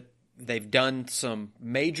little bit, they've done some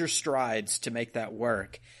major strides to make that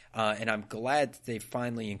work. And I'm glad that they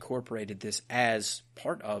finally incorporated this as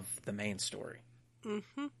part of the main story.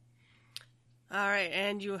 Mm-hmm. All right,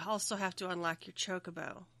 and you also have to unlock your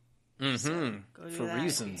Chocobo. Mm-hmm. So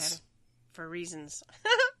for reasons.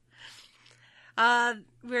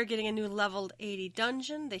 We're getting a new leveled 80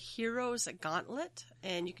 dungeon, the Heroes Gauntlet,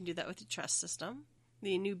 and you can do that with the trust system.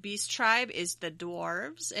 The new beast tribe is the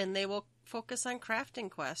Dwarves, and they will focus on crafting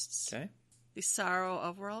quests. Okay. The Sorrow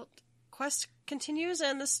of World quest continues,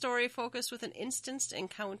 and the story focused with an instanced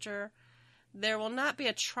encounter. There will not be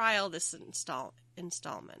a trial this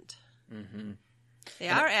installment. Mm-hmm. They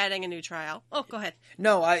are adding a new trial. Oh, go ahead.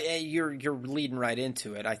 No, you're leading right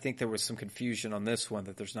into it. I think there was some confusion on this one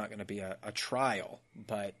that there's not going to be a trial,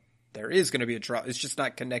 but there is going to be a trial. It's just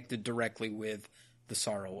not connected directly with the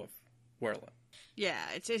sorrow of Werla. Yeah,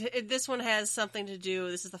 this one has something to do.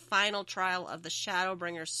 This is the final trial of the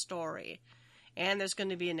Shadowbringer story, and there's going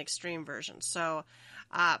to be an extreme version. So,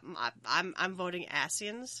 I'm voting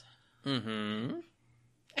Ascians. Mm-hmm.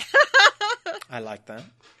 I like that.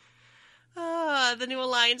 The new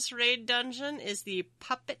Alliance raid dungeon is the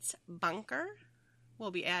Puppets Bunker.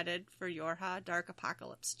 Will be added for Yorha Dark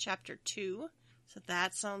Apocalypse Chapter 2. So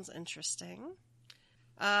that sounds interesting.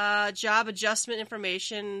 Job adjustment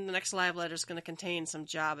information. The next live letter is going to contain some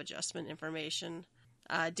job adjustment information.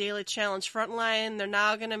 Daily challenge frontline. They're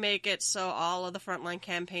now going to make it so all of the frontline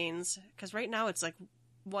campaigns, because right now it's like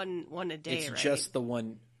one a day, it's right? It's just the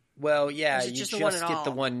one. Well, yeah, you just get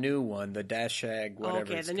the one new one, the Dashag, whatever.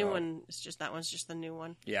 Okay, it's the new called. one is just that one's just the new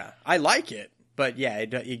one. Yeah, I like it, but yeah,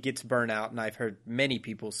 it gets burnt out, and I've heard many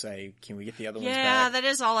people say, "Can we get the other ones back?" Yeah, that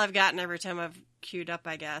is all I've gotten every time I've queued up,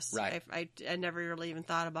 I guess. Right. I never really even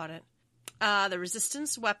thought about it. The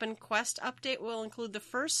Resistance Weapon Quest update will include the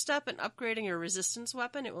first step in upgrading your Resistance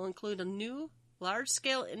weapon. It will include a new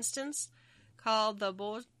large-scale instance called the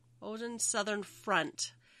Bodin Southern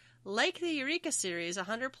Front. Like the Eureka series,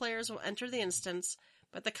 100 players will enter the instance,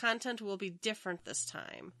 but the content will be different this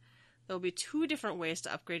time. There will be 2 different ways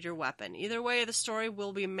to upgrade your weapon. Either way, the story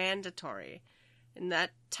will be mandatory. And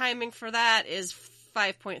that timing for that is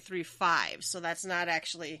 5.35, so that's not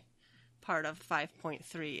actually part of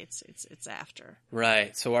 5.3. It's after.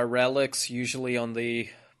 Right. So our relics usually on the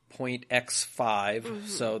 .x5, Mm-hmm.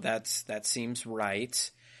 so that seems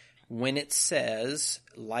right. When it says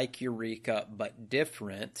like Eureka but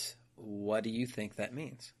different, what do you think that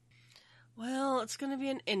means? Well, it's going to be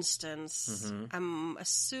an instance. Mm-hmm. I'm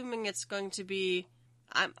assuming it's going to be.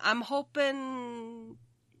 I'm hoping.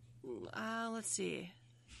 Let's see.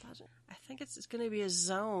 I think it's going to be a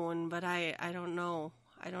zone, but I don't know.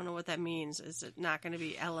 I don't know what that means. Is it not going to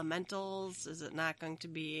be elementals? Is it not going to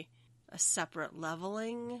be a separate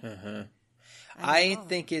leveling? Uh-huh. I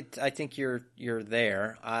think you're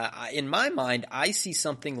there. In my mind, I see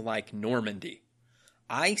something like Normandy.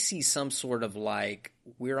 I see some sort of like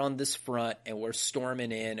we're on this front and we're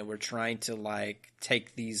storming in and we're trying to like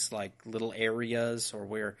take these like little areas, or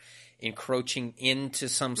we're encroaching into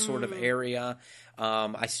some sort of area.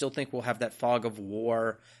 I still think we'll have that fog of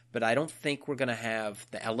war, but I don't think we're going to have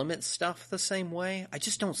the element stuff the same way. I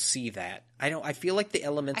just don't see that. I feel like the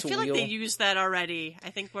elemental wheel. I feel like they used that already. I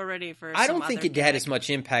think we're ready for. I don't think it had as much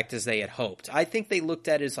impact as they had hoped. I think they looked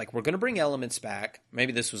at it as like, we're going to bring elements back.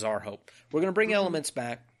 Maybe this was our hope. We're going to bring elements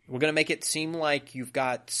back. We're going to make it seem like you've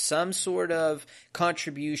got some sort of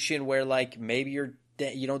contribution where like maybe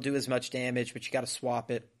you don't do as much damage, but you got to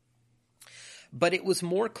swap it. But it was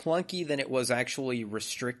more clunky than it was actually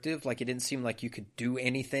restrictive. Like, it didn't seem like you could do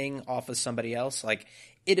anything off of somebody else. Like,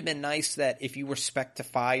 it'd have been nice that if you were spec to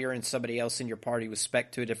fire and somebody else in your party was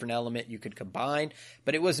spec to a different element, you could combine.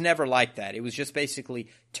 But it was never like that. It was just basically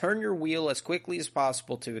turn your wheel as quickly as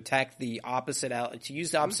possible to attack the opposite to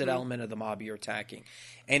use the opposite element of the mob you're attacking.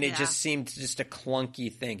 And it just seemed just a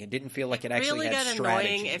clunky thing. It didn't feel like it actually had strategy. Really got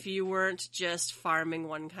annoying if you weren't just farming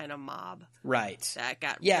one kind of mob. Right.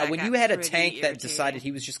 When you had a tank irritating. that decided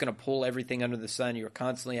he was just going to pull everything under the sun, you were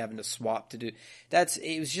constantly having to swap to do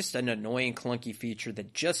it was just an annoying, clunky feature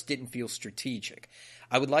that just didn't feel strategic.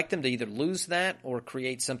 I would like them to either lose that or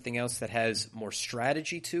create something else that has more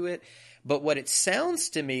strategy to it. But what it sounds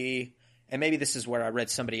to me, and maybe this is where I read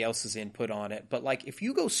somebody else's input on it, but like if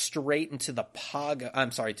you go straight into the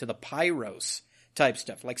to the Pyros type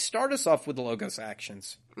stuff, like start us off with the Logos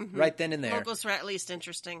actions right then and there. Logos are at least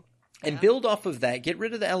interesting. And build off of that. Get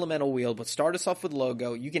rid of the elemental wheel, but start us off with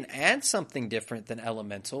logo. You can add something different than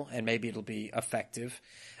elemental, and maybe it'll be effective.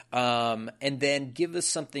 And then give us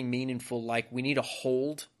something meaningful, like we need to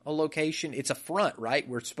hold a location. It's a front, right?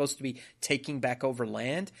 We're supposed to be taking back over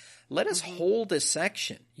land. Let us hold a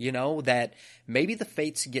section, that maybe the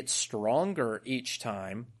fates get stronger each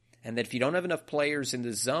time, and that if you don't have enough players in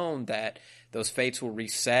the zone, that those fates will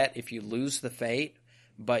reset if you lose the fate,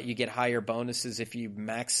 but you get higher bonuses if you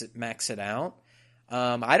max it out.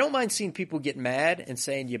 I don't mind seeing people get mad and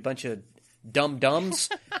saying, you bunch of dum-dums,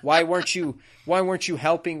 why weren't you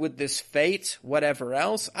helping with this fate, whatever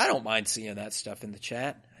else. I don't mind seeing that stuff in the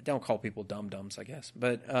chat. I don't call people dum-dums, I guess.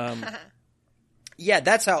 But yeah,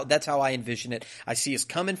 that's how I envision it. I see us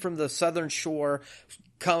coming from the southern shore,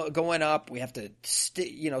 going up. We have to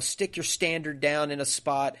stick your standard down in a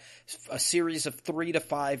spot. A series of 3 to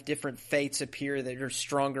 5 different fates appear that are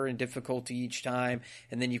stronger in difficulty each time,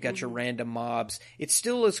 and then you've got your random mobs. It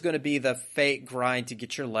still is going to be the fate grind to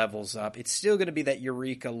get your levels up. It's still going to be that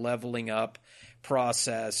Eureka leveling up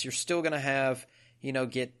process. You're still going to have,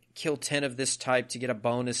 get kill 10 of this type to get a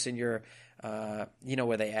bonus in your,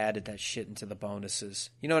 where they added that shit into the bonuses.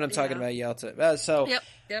 You know what I'm talking about, Yelta?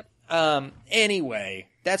 Yep. Anyway,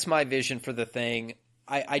 that's my vision for the thing.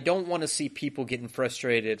 I don't want to see people getting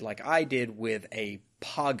frustrated like I did with a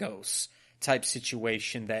Pagos type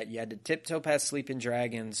situation that you had to tiptoe past Sleeping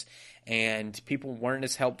Dragons and people weren't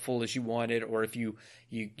as helpful as you wanted, or if you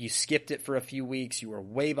skipped it for a few weeks, you were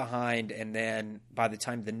way behind, and then by the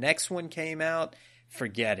time the next one came out,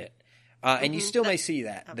 forget it. And you still may see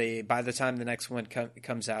that by the time the next one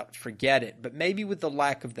comes out, forget it. But maybe with the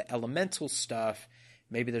lack of the elemental stuff,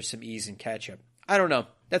 maybe there's some ease and catch up. I don't know.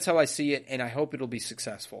 That's how I see it, and I hope it'll be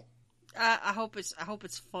successful. I hope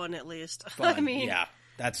it's fun at least. Fun, I mean,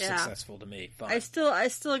 that's successful to me. Fun. I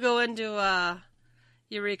still go into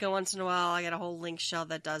Eureka once in a while. I got a whole link shell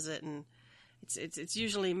that does it, and it's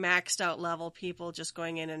usually maxed out level people just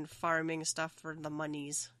going in and farming stuff for the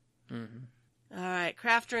monies. Mm-hmm. All right,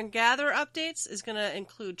 Crafter and Gatherer updates is going to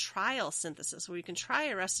include trial synthesis, where you can try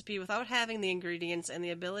a recipe without having the ingredients and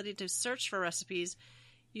the ability to search for recipes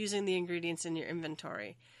using the ingredients in your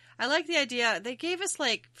inventory. I like the idea. They gave us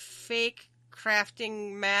like fake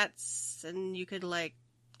crafting mats, and you could like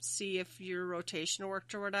see if your rotation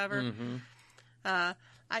worked or whatever. Mm-hmm.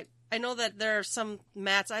 I know that there are some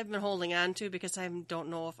mats I've been holding on to because I don't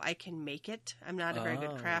know if I can make it. I'm not a very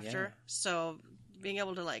good crafter, so being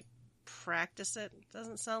able to like practice it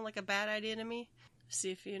doesn't sound like a bad idea to me.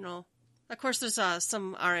 See if Of course, there's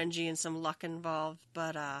some RNG and some luck involved,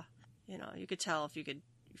 but you could tell if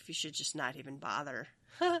you should just not even bother.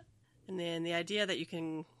 And then the idea that you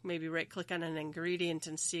can maybe right-click on an ingredient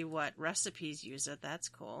and see what recipes use it, that's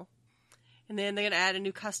cool. And then they're going to add a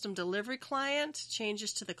new custom delivery client.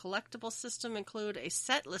 Changes to the collectible system include a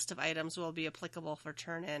set list of items will be applicable for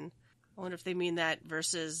turn-in. I wonder if they mean that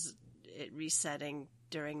versus it resetting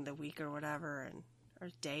during the week or whatever, or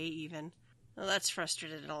day even. Well, that's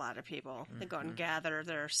frustrated a lot of people. Mm-hmm. They go out and gather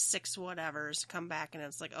their 6 whatevers, come back, and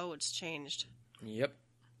it's like, oh, it's changed. Yep.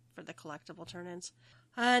 For the collectible turn-ins.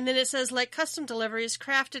 And then it says, like custom deliveries,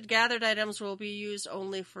 crafted gathered items will be used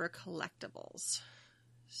only for collectibles.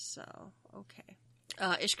 So, okay.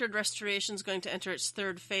 Ishgard Restoration is going to enter its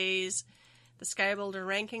 3rd phase. The Skybuilder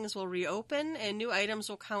rankings will reopen, and new items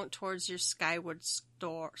will count towards your Skyward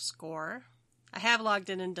score. I have logged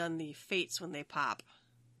in and done the fates when they pop.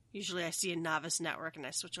 Usually I see a novice network, and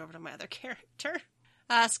I switch over to my other character.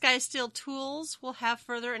 Skysteel tools will have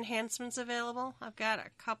further enhancements available. I've got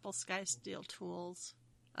a couple Skysteel tools.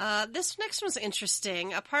 This next one's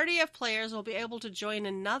interesting. A party of players will be able to join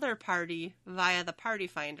another party via the Party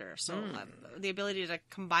Finder. So the ability to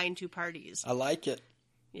combine 2 parties. I like it.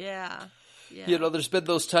 Yeah. There's been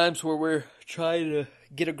those times where we're trying to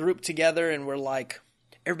get a group together and we're like,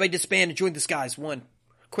 everybody disband and join the Skies. One,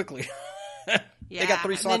 quickly. They got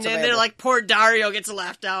 3 slots available. They're like, poor Dario gets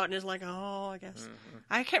left out and is like, oh, I guess. Mm-hmm.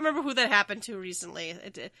 I can't remember who that happened to recently.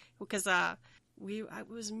 Because it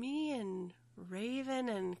was me and Raven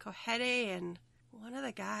and Kohede and one of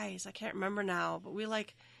the guys. I can't remember now. But we're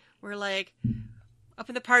like up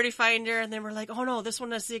in the Party Finder, and then we're like, oh no, this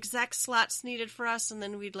one has the exact slots needed for us. And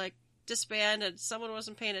then we'd like disband, and someone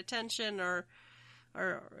wasn't paying attention, or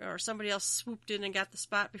somebody else swooped in and got the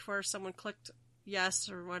spot before someone clicked yes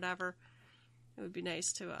or whatever. It would be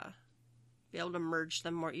nice to be able to merge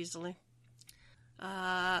them more easily.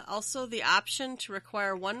 Also, the option to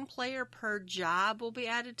require 1 player per job will be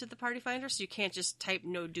added to the Party Finder, so you can't just type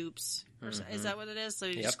no dupes. Mm-hmm. Is that what it is? So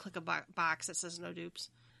you just click a box that says no dupes.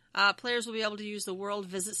 Players will be able to use the world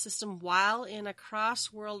visit system while in a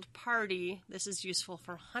cross-world party. This is useful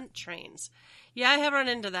for hunt trains. Yeah, I have run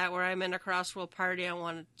into that where I'm in a cross-world party. I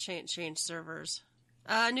want to change servers.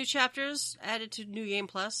 New chapters added to New Game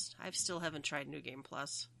Plus. I still haven't tried New Game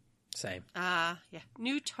Plus. Same.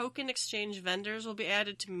 New token exchange vendors will be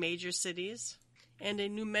added to major cities. And a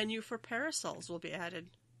new menu for parasols will be added.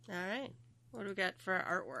 All right. What do we got for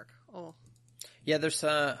our artwork? Oh. Yeah, there's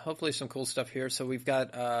hopefully some cool stuff here. So we've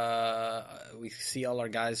got, we see all our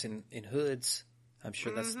guys in hoods. I'm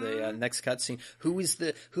sure that's the next cutscene. Who's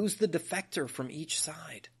the defector from each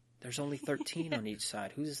side? There's only 13 on each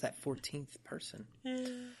side. Who's that 14th person? Yeah.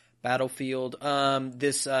 Battlefield.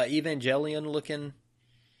 This Evangelion looking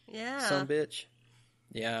sumbitch.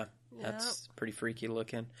 Yeah, that's pretty freaky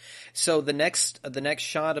looking. So the next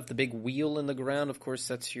shot of the big wheel in the ground, of course,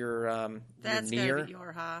 that's your that's Nier. Gotta be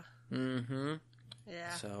Yorha. Mm-hmm.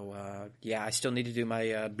 Yeah. So I still need to do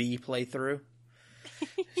my B playthrough.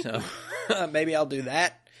 So maybe I'll do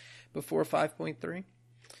that before 5.3.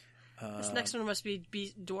 This next one must be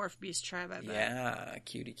Dwarf Beast Tribe, I bet. Yeah,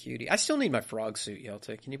 cutie. I still need my frog suit,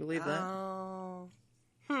 Yelta. Can you believe that? Oh.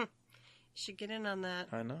 should get in on that.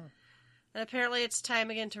 I know. And apparently it's time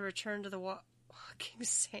again to return to the walking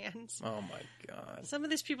sands. Oh my god. Some of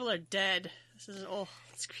these people are dead. This is an old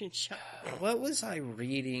screenshot. What was I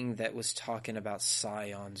reading that was talking about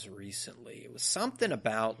Scions recently? It was something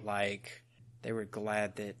about, like, they were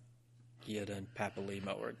glad that Yida and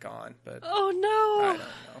Papalima were gone, but oh no! I don't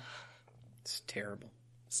know. It's terrible.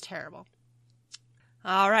 It's terrible.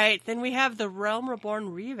 All right, then we have the Realm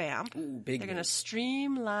Reborn revamp. Ooh, big They're going to news.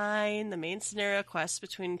 streamline the main scenario quests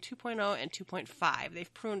between 2.0 and 2.5.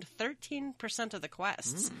 They've pruned 13% of the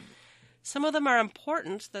quests. Some of them are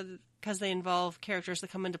important because they involve characters that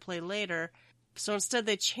come into play later. So instead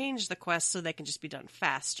they change the quests so they can just be done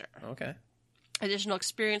faster. Okay. Additional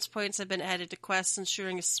experience points have been added to quests,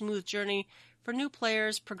 ensuring a smooth journey for new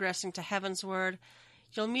players progressing to Heavensward.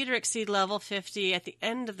 You'll meet or exceed level 50 at the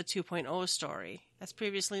end of the 2.0 story. As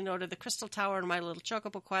previously noted, the Crystal Tower and My Little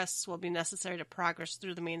Chocobo quests will be necessary to progress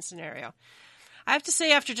through the main scenario. I have to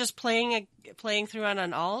say, after just playing through on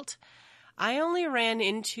an alt, I only ran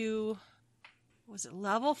into, was it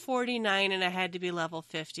level 49 and I had to be level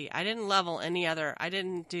 50. I didn't level any other. I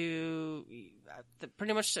didn't do,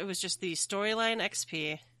 pretty much it was just the storyline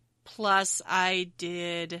XP. Plus I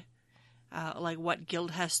did like what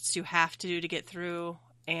guild hests you have to do to get through,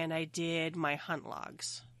 and I did my hunt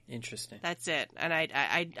logs. Interesting. That's it. And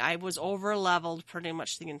I was over leveled pretty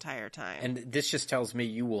much the entire time. And this just tells me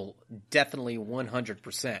you will definitely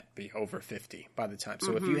 100% be over 50 by the time.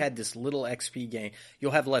 So if you had this little XP gain,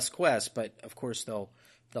 you'll have less quests, but of course they'll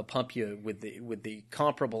pump you with the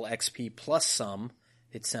comparable XP plus some,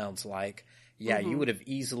 it sounds like. Yeah, you would have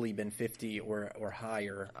easily been 50 or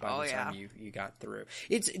higher by the time you got through.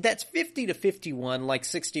 That's 50 to 51, like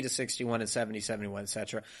 60 to 61 and 70, 71,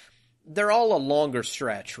 etc. They're all a longer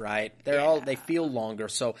stretch, right? They feel longer.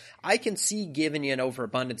 So I can see giving you an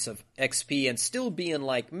overabundance of XP and still being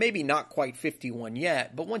like maybe not quite 51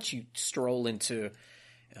 yet, but once you stroll into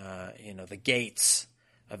the gates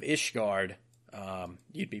of Ishgard,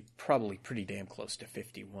 you'd be probably pretty damn close to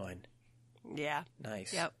 51. Yeah.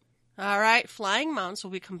 Nice. Yep. All right, flying mounts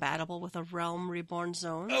will be compatible with a Realm Reborn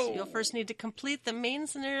zones. Oh. You'll first need to complete the main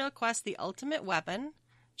scenario quest, the Ultimate Weapon.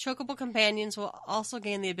 Chocobo companions will also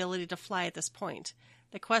gain the ability to fly at this point.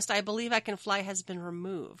 The quest, I Believe I Can Fly, has been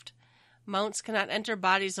removed. Mounts cannot enter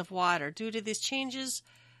bodies of water. Due to these changes,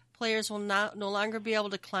 players will no longer be able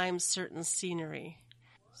to climb certain scenery.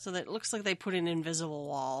 So that it looks like they put in invisible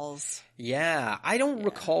walls. Yeah, I don't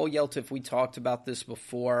recall, Yelta, if we talked about this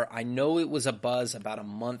before. I know it was a buzz about a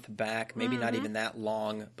month back, maybe not even that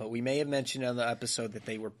long, but we may have mentioned in the episode that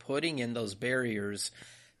they were putting in those barriers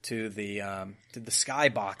to the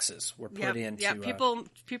skyboxes were put in. Yeah,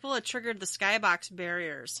 people had triggered the skybox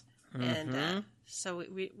barriers, and so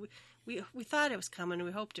we thought it was coming.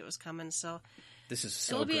 We hoped it was coming. So this is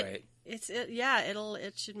so great.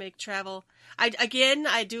 It should make travel.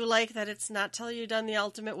 I do like that it's not till you've done the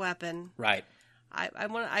Ultimate Weapon. Right.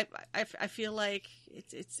 I feel like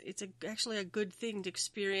it's actually a good thing to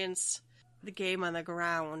experience the game on the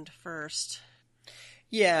ground first.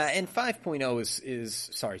 Yeah, and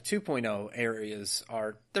 2.0 areas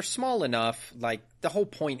they're small enough. Like the whole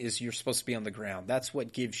point is you're supposed to be on the ground. That's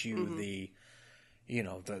what gives you the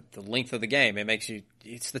length of the game.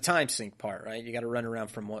 It's the time sink part, right? You got to run around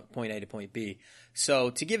from point A to point B. So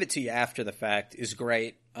to give it to you after the fact is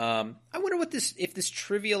great. I wonder if this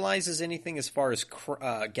trivializes anything as far as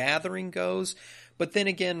gathering goes. But then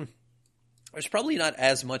again, there's probably not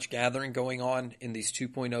as much gathering going on in these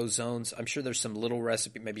 2.0 zones. I'm sure there's some little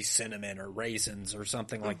recipe, maybe cinnamon or raisins or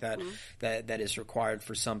something like that is required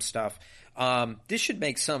for some stuff. This should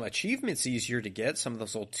make some achievements easier to get, some of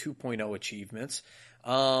those old 2.0 achievements.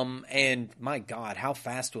 And my God, how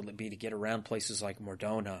fast will it be to get around places like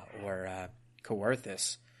Mordona or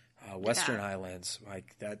Coerthas, Western Islands?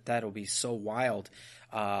 Like that'll be so wild,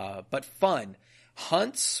 but fun.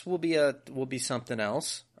 Hunts will be something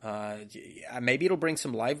else. Maybe it'll bring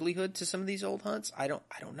some livelihood to some of these old hunts. I don't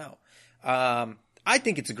know. I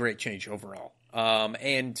think it's a great change overall.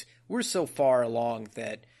 And we're so far along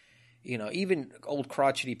that, even old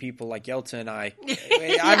crotchety people like Yelta and I'm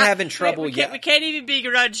having trouble. We can't even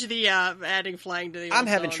begrudge the adding flying to the. I'm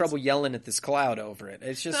having zones. trouble yelling at this cloud over it.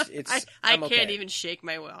 It's just I can't even shake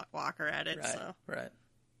my walker at it. Right, so right.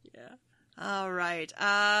 Yeah. All right.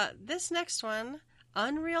 This next one,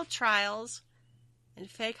 Unreal Trials and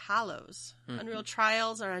Fake Hollows. Unreal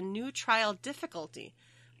Trials are a new trial difficulty.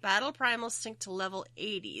 Battle Primals sink to level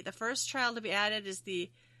 80. The first trial to be added is the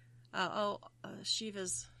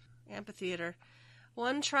Shiva's Amphitheater.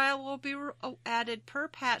 One trial will be added per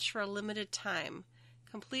patch for a limited time.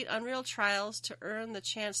 Complete Unreal Trials to earn the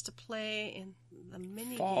chance to play in the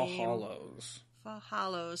mini Fall game. Fall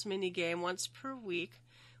Hollows minigame once per week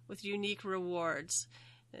with unique rewards.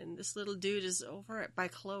 And this little dude is over by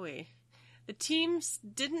Chloe. The teams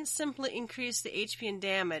didn't simply increase the HP and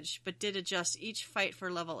damage, but did adjust each fight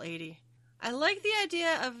for level 80. I like the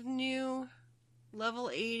idea of new level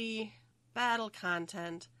 80 battle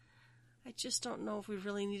content. I just don't know if we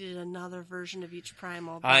really needed another version of each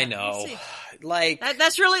primal. I know. Like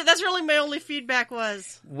that's really my only feedback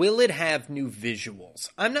was. Will it have new visuals?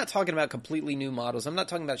 I'm not talking about completely new models. I'm not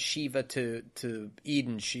talking about Shiva to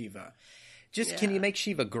Eden Shiva. Just Can you make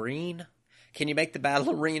Shiva green? Can you make the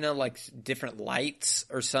battle arena like different lights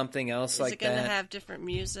or something else like that? Is it going to have different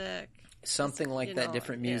music? Something like that,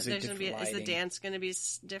 different music, different lighting. Is the dance going to be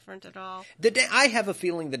different at all? I have a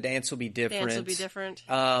feeling the dance will be different. Dance will be different.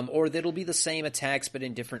 Or it'll be the same attacks but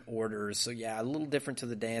in different orders. So yeah, a little different to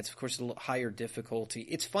the dance. Of course, a little higher difficulty.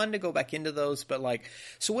 It's fun to go back into those, but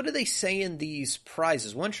so what do they say in these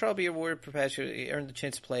prizes? One trial be awarded per patch, earn the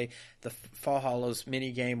chance to play the Fall Hollows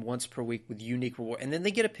minigame once per week with unique reward. And then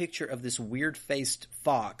they get a picture of this weird-faced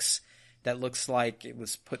fox that looks like it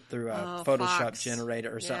was put through a Photoshop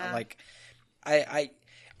generator or something.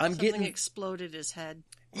 I'm getting exploded his head.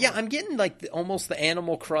 Yeah, I'm getting almost the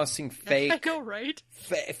Animal Crossing fake. I know, right?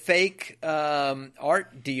 Fake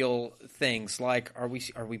art deal things. Like, are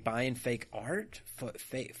we buying fake art?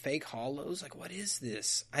 Fake hollows? Like, what is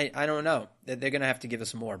this? I don't know. They're gonna have to give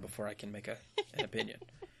us more before I can make an opinion.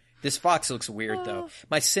 This fox looks weird, though.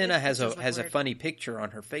 My Senna has a funny picture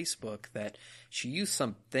on her Facebook that she used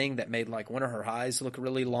something that made one of her eyes look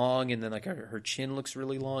really long, and then her chin looks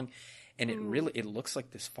really long, and it looks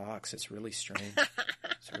like this fox. It's really strange.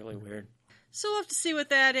 It's really weird. So we'll have to see what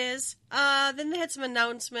that is. Then they had some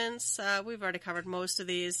announcements. We've already covered most of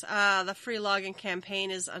these. The free login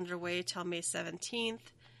campaign is underway till May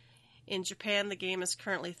 17th. In Japan, the game is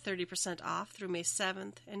currently 30% off through May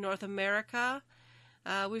 7th. In North America,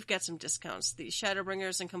 we've got some discounts. The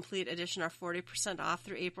Shadowbringers and Complete Edition are 40% off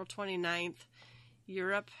through April 29th.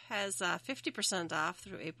 Europe has 50% off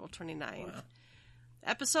through April 29th. Wow.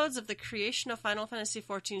 Episodes of the creation of Final Fantasy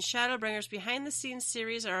XIV Shadowbringers behind-the-scenes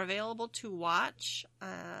series are available to watch.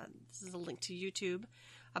 This is a link to YouTube.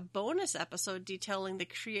 A bonus episode detailing the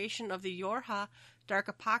creation of the Yorha Dark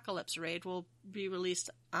Apocalypse raid will be released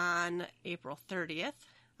on April 30th.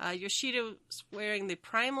 Yoshida wearing the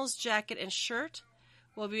Primals jacket and shirt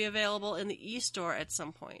will be available in the e-store at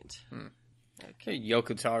some point. Okay.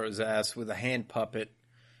 Yoko Taro's ass with a hand puppet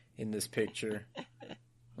in this picture.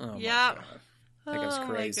 Oh, yeah. My God. I think that's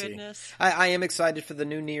crazy. My goodness. I am excited for the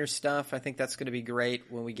new Nier stuff. I think that's going to be great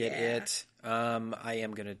when we get it. I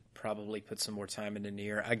am going to probably put some more time into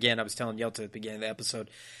Nier. Again, I was telling Yelta at the beginning of the episode,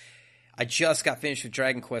 I just got finished with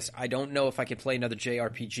Dragon Quest. I don't know if I can play another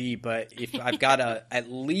JRPG, but if I've got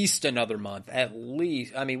at least another month, at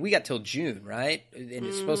least. I mean, we got till June, right? And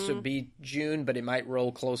it's supposed to be June, but it might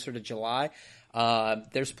roll closer to July.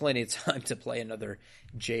 There's plenty of time to play another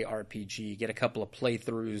JRPG, get a couple of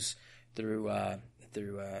playthroughs through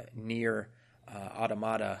Nier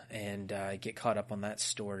Automata, and get caught up on that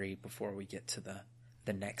story before we get to the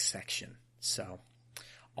next section. So,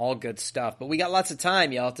 all good stuff. But we got lots of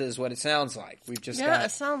time, Yalta, is what it sounds like. We've just got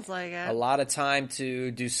it sounds like it. A lot of time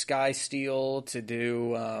to do Sky Steel, to do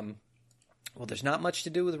well, there's not much to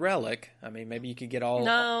do with Relic. I mean, maybe you could get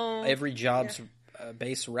every job's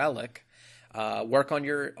base Relic. Work on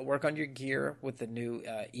your gear with the new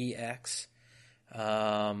EX.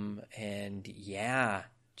 And yeah,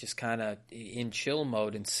 just kind of in chill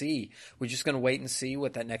mode and see. We're just going to wait and see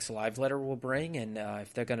what that next live letter will bring, and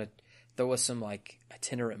if they're going to throw us some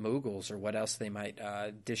itinerant Moogles or what else they might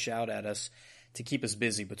dish out at us to keep us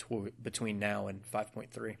busy between now and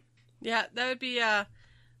 5.3. Yeah, that would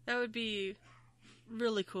be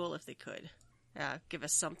really cool if they could give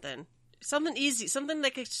us something easy, something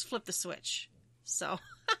that could just flip the switch. So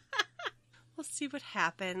we'll see what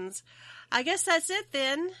happens. I guess that's it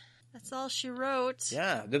then. That's all she wrote.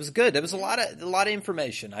 Yeah, that was good. There was a lot of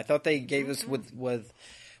information. I thought they gave us with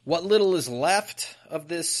what little is left of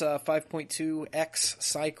this 5.2X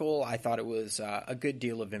cycle. I thought it was a good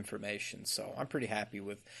deal of information. So I'm pretty happy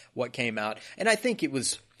with what came out. And I think it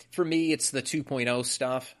was, for me, it's the 2.0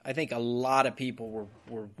 stuff. I think a lot of people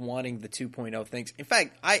were wanting the 2.0 things. In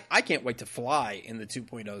fact, I can't wait to fly in the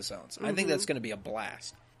 2.0 zones. I think that's going to be a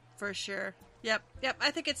blast. For sure. Yep.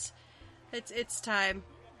 I think it's time.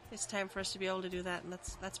 It's time for us to be able to do that, and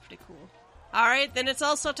that's pretty cool. All right, then it's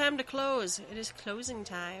also time to close. It is closing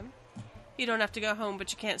time. You don't have to go home,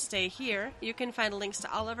 but you can't stay here. You can find links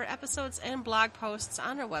to all of our episodes and blog posts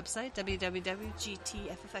on our website,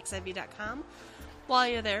 www.gtffxiv.com. While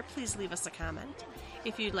you're there, please leave us a comment.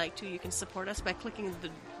 If you'd like to, you can support us by clicking the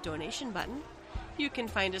donation button. You can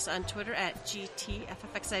find us on Twitter at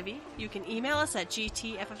GTFFXIV. You can email us at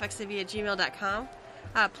gtffxiv@gmail.com.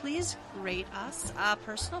 Please rate us.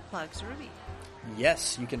 Personal plugs, Ruby.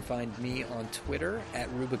 Yes, you can find me on Twitter at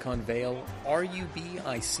RubiconVale,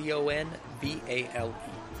 RubiconVale.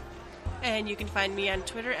 And you can find me on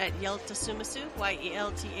Twitter at Yeltasumasu,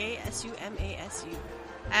 YELTASUMASU.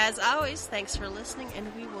 As always, thanks for listening,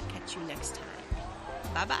 and we will catch you next time.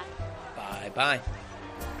 Bye-bye. Bye-bye.